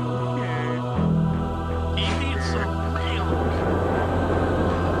okay? He needs some milk.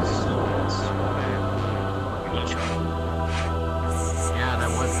 Yeah,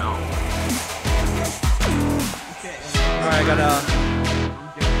 that was help. Alright,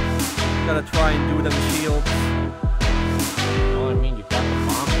 gotta try and do them shields. Oh, I mean, you got the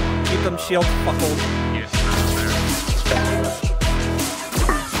bomb. Keep them shields buckled. Yes, there.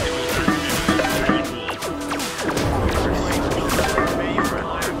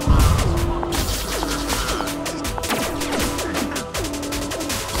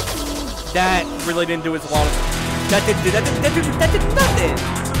 That really didn't do as well. That did nothing.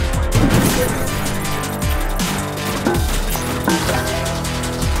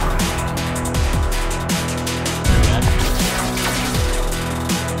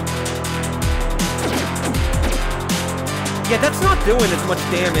 Yeah, that's not doing as much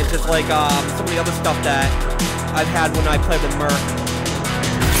damage as like some of the other stuff that I've had when I played with Merc.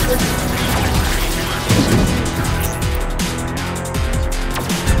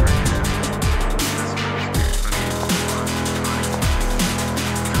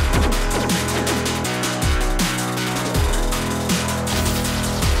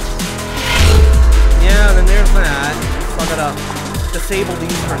 Yeah, then there's that. So I gotta disable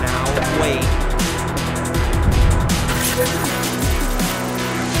these for now. Wait.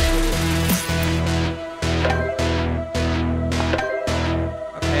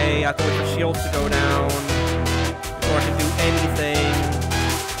 Okay, I have to wait for shields to go down before I can do anything.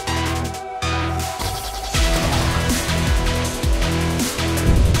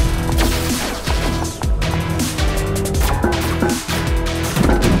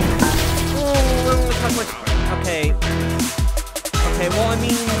 Oh, okay. Okay, well, I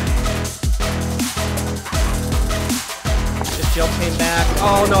mean... The shield came back.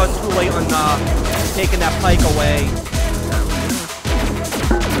 Oh, no, it's too late on taking that pike away.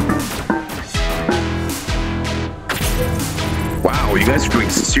 Wow, you guys are doing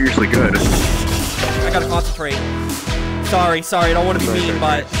seriously good. I gotta concentrate. Sorry, I don't want to be mean,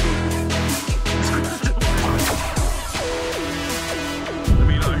 but...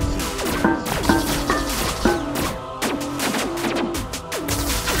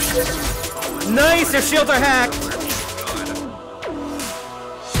 Nice! Their shields are hacked!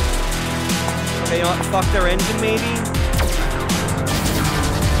 Okay, fuck their engine, maybe?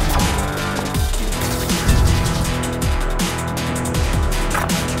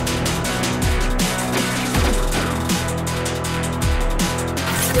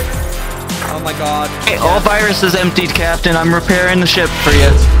 Oh my god. Hey, all viruses emptied, Captain. I'm repairing the ship for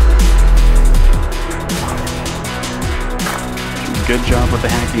you. Good job with the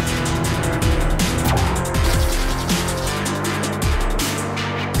hacking.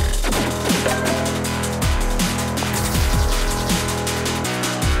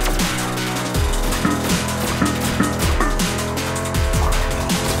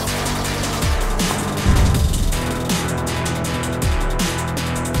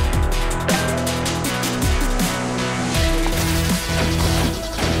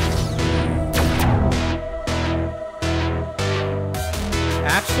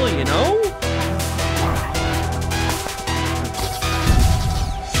 actually, you know?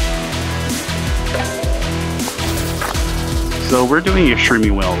 So we're doing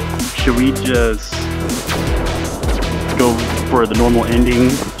extremely well. Should we just go for the normal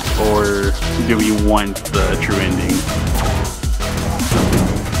ending, or do we want the true ending?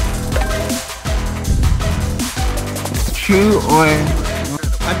 True or...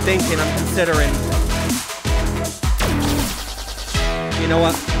 I'm thinking, I'm considering. You know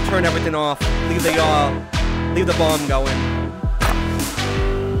what? Turn everything off. Leave the bomb going.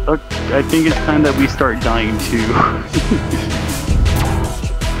 I think it's time that we start dying too.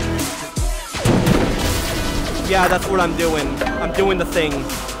 Yeah, that's what I'm doing. I'm doing the thing.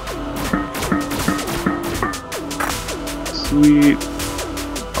 Sweet.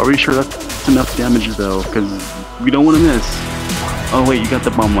 Are we sure that's enough damage though? Because we don't want to miss. Oh wait, you got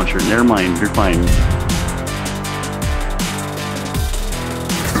the bomb launcher. Never mind, you're fine.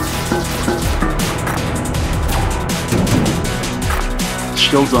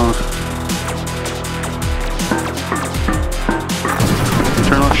 Shields off.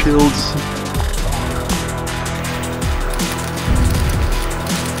 Turn off shields.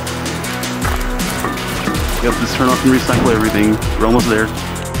 Yep, just turn off and recycle everything. We're almost there.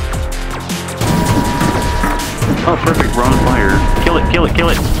 Oh, perfect. We're on fire. Kill it, kill it, kill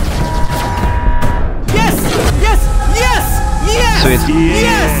it. Yes! Yes! Yes! Yes! Sweet.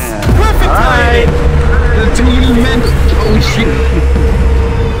 Yes! Perfect timing! Oh shit!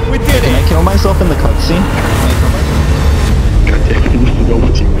 We did Can I it! kill myself in the cutscene? Go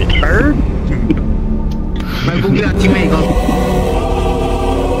with you, mate. My Bugatti teammate go.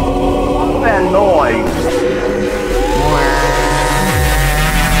 That noise.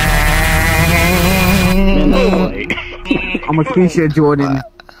 I'm a creature, Jordan.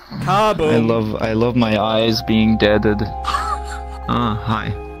 Kaboom. I love my eyes being deaded.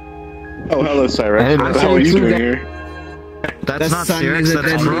 Hi. Oh, hello, Cyrex. Hey, What the hell are you doing here? That's not Cyrex,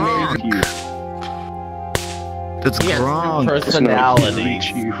 that's wrong. That's wrong. Personality.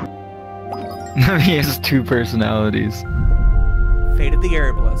 No, he has two personalities. Fate of the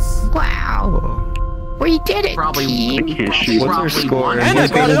Irrbloss. Wow. We did it, Probably team. What's our score? And I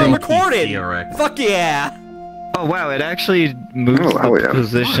got it all recorded! Fuck yeah! Oh wow, it actually moves the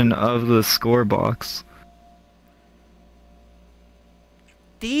position of the score box.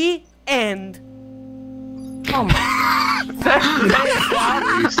 The end. Oh my.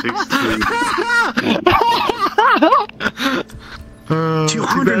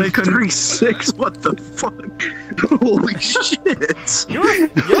 236. What the fuck? Holy shit! You're a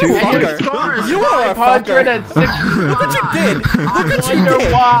fucker. You are a fucker. Look what you did. Look what you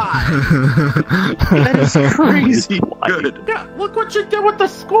did. That is crazy. Good. Yeah, look what you did with the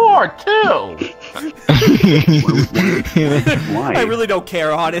score too. Why? I really don't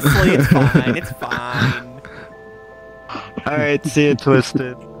care, honestly. It's fine. It's fine. Alright, see you,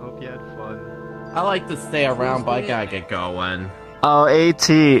 Twisted. Hope you had fun. I like to stay around, but I gotta get going. Oh, AT.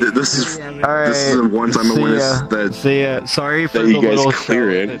 This is a one-time awareness that. See ya. Sorry for that the you guys little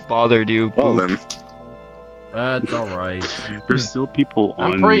clear show it. that bothered you. Well then. That's alright. There's still people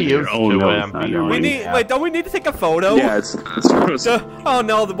on. I'm pretty used oh, to no, it. it's not We going. need. Wait, don't we need to take a photo? Yeah, it's Oh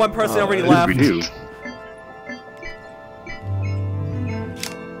no, the one person already left. We do.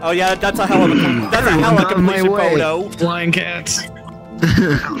 Oh yeah, that's a hell of a completion photo. Flying cats.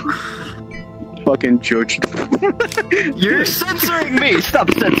 fucking judge. You're censoring me! Stop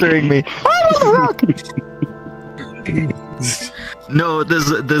censoring me! I'm on the rock! No,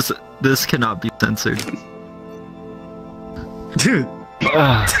 this cannot be censored. Dude.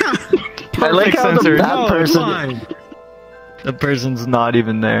 I like how that person. The person's not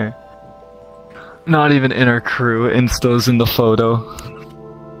even there. Not even in our crew. Insta's in the photo.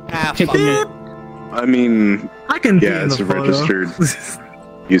 Ah, fuck it. I mean, I can yeah, it's a registered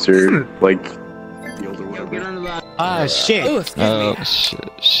user, like field or whatever. Ah, shit. Ooh, Oh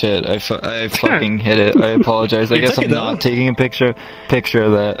shit! I fucking hit it. I apologize. I guess I'm not taking a picture of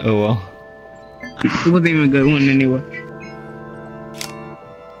that. Oh well. It wasn't even a good one anyway.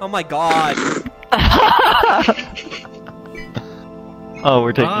 Oh my god. Oh,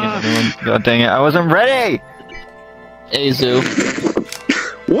 we're taking another one. God dang it! I wasn't ready. Hey, Zoo.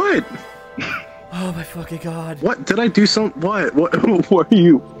 What? Oh my fucking god. What did I do? What? Who are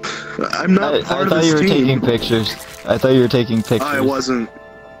you? I'm not part of this team. I thought you were taking pictures. I thought you were taking pictures. I wasn't.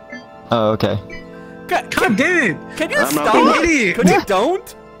 Oh, okay. God damn it! Can you I'm stop? not Could you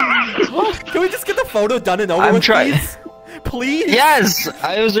don't? Can we just get the photo done and over with, please? Please? Yes!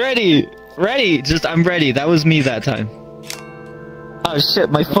 I was ready! Ready! I'm ready. That was me that time. Oh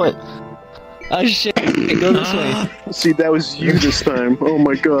shit, my foot! Oh shit, go this way. See, that was you this time. Oh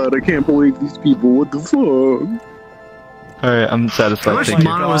my god, I can't believe these people. What the fuck? Alright, I'm I satisfied. wish Thank you.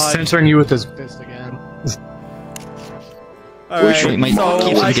 Mono was censoring you with his fist again. Alright, Wait, my so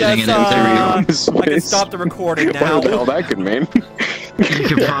keeps I getting guess, it. I can stop the recording What now. the hell that could mean? You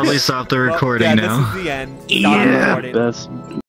can probably stop the recording yeah, now. this is the end. Stop the recording. That's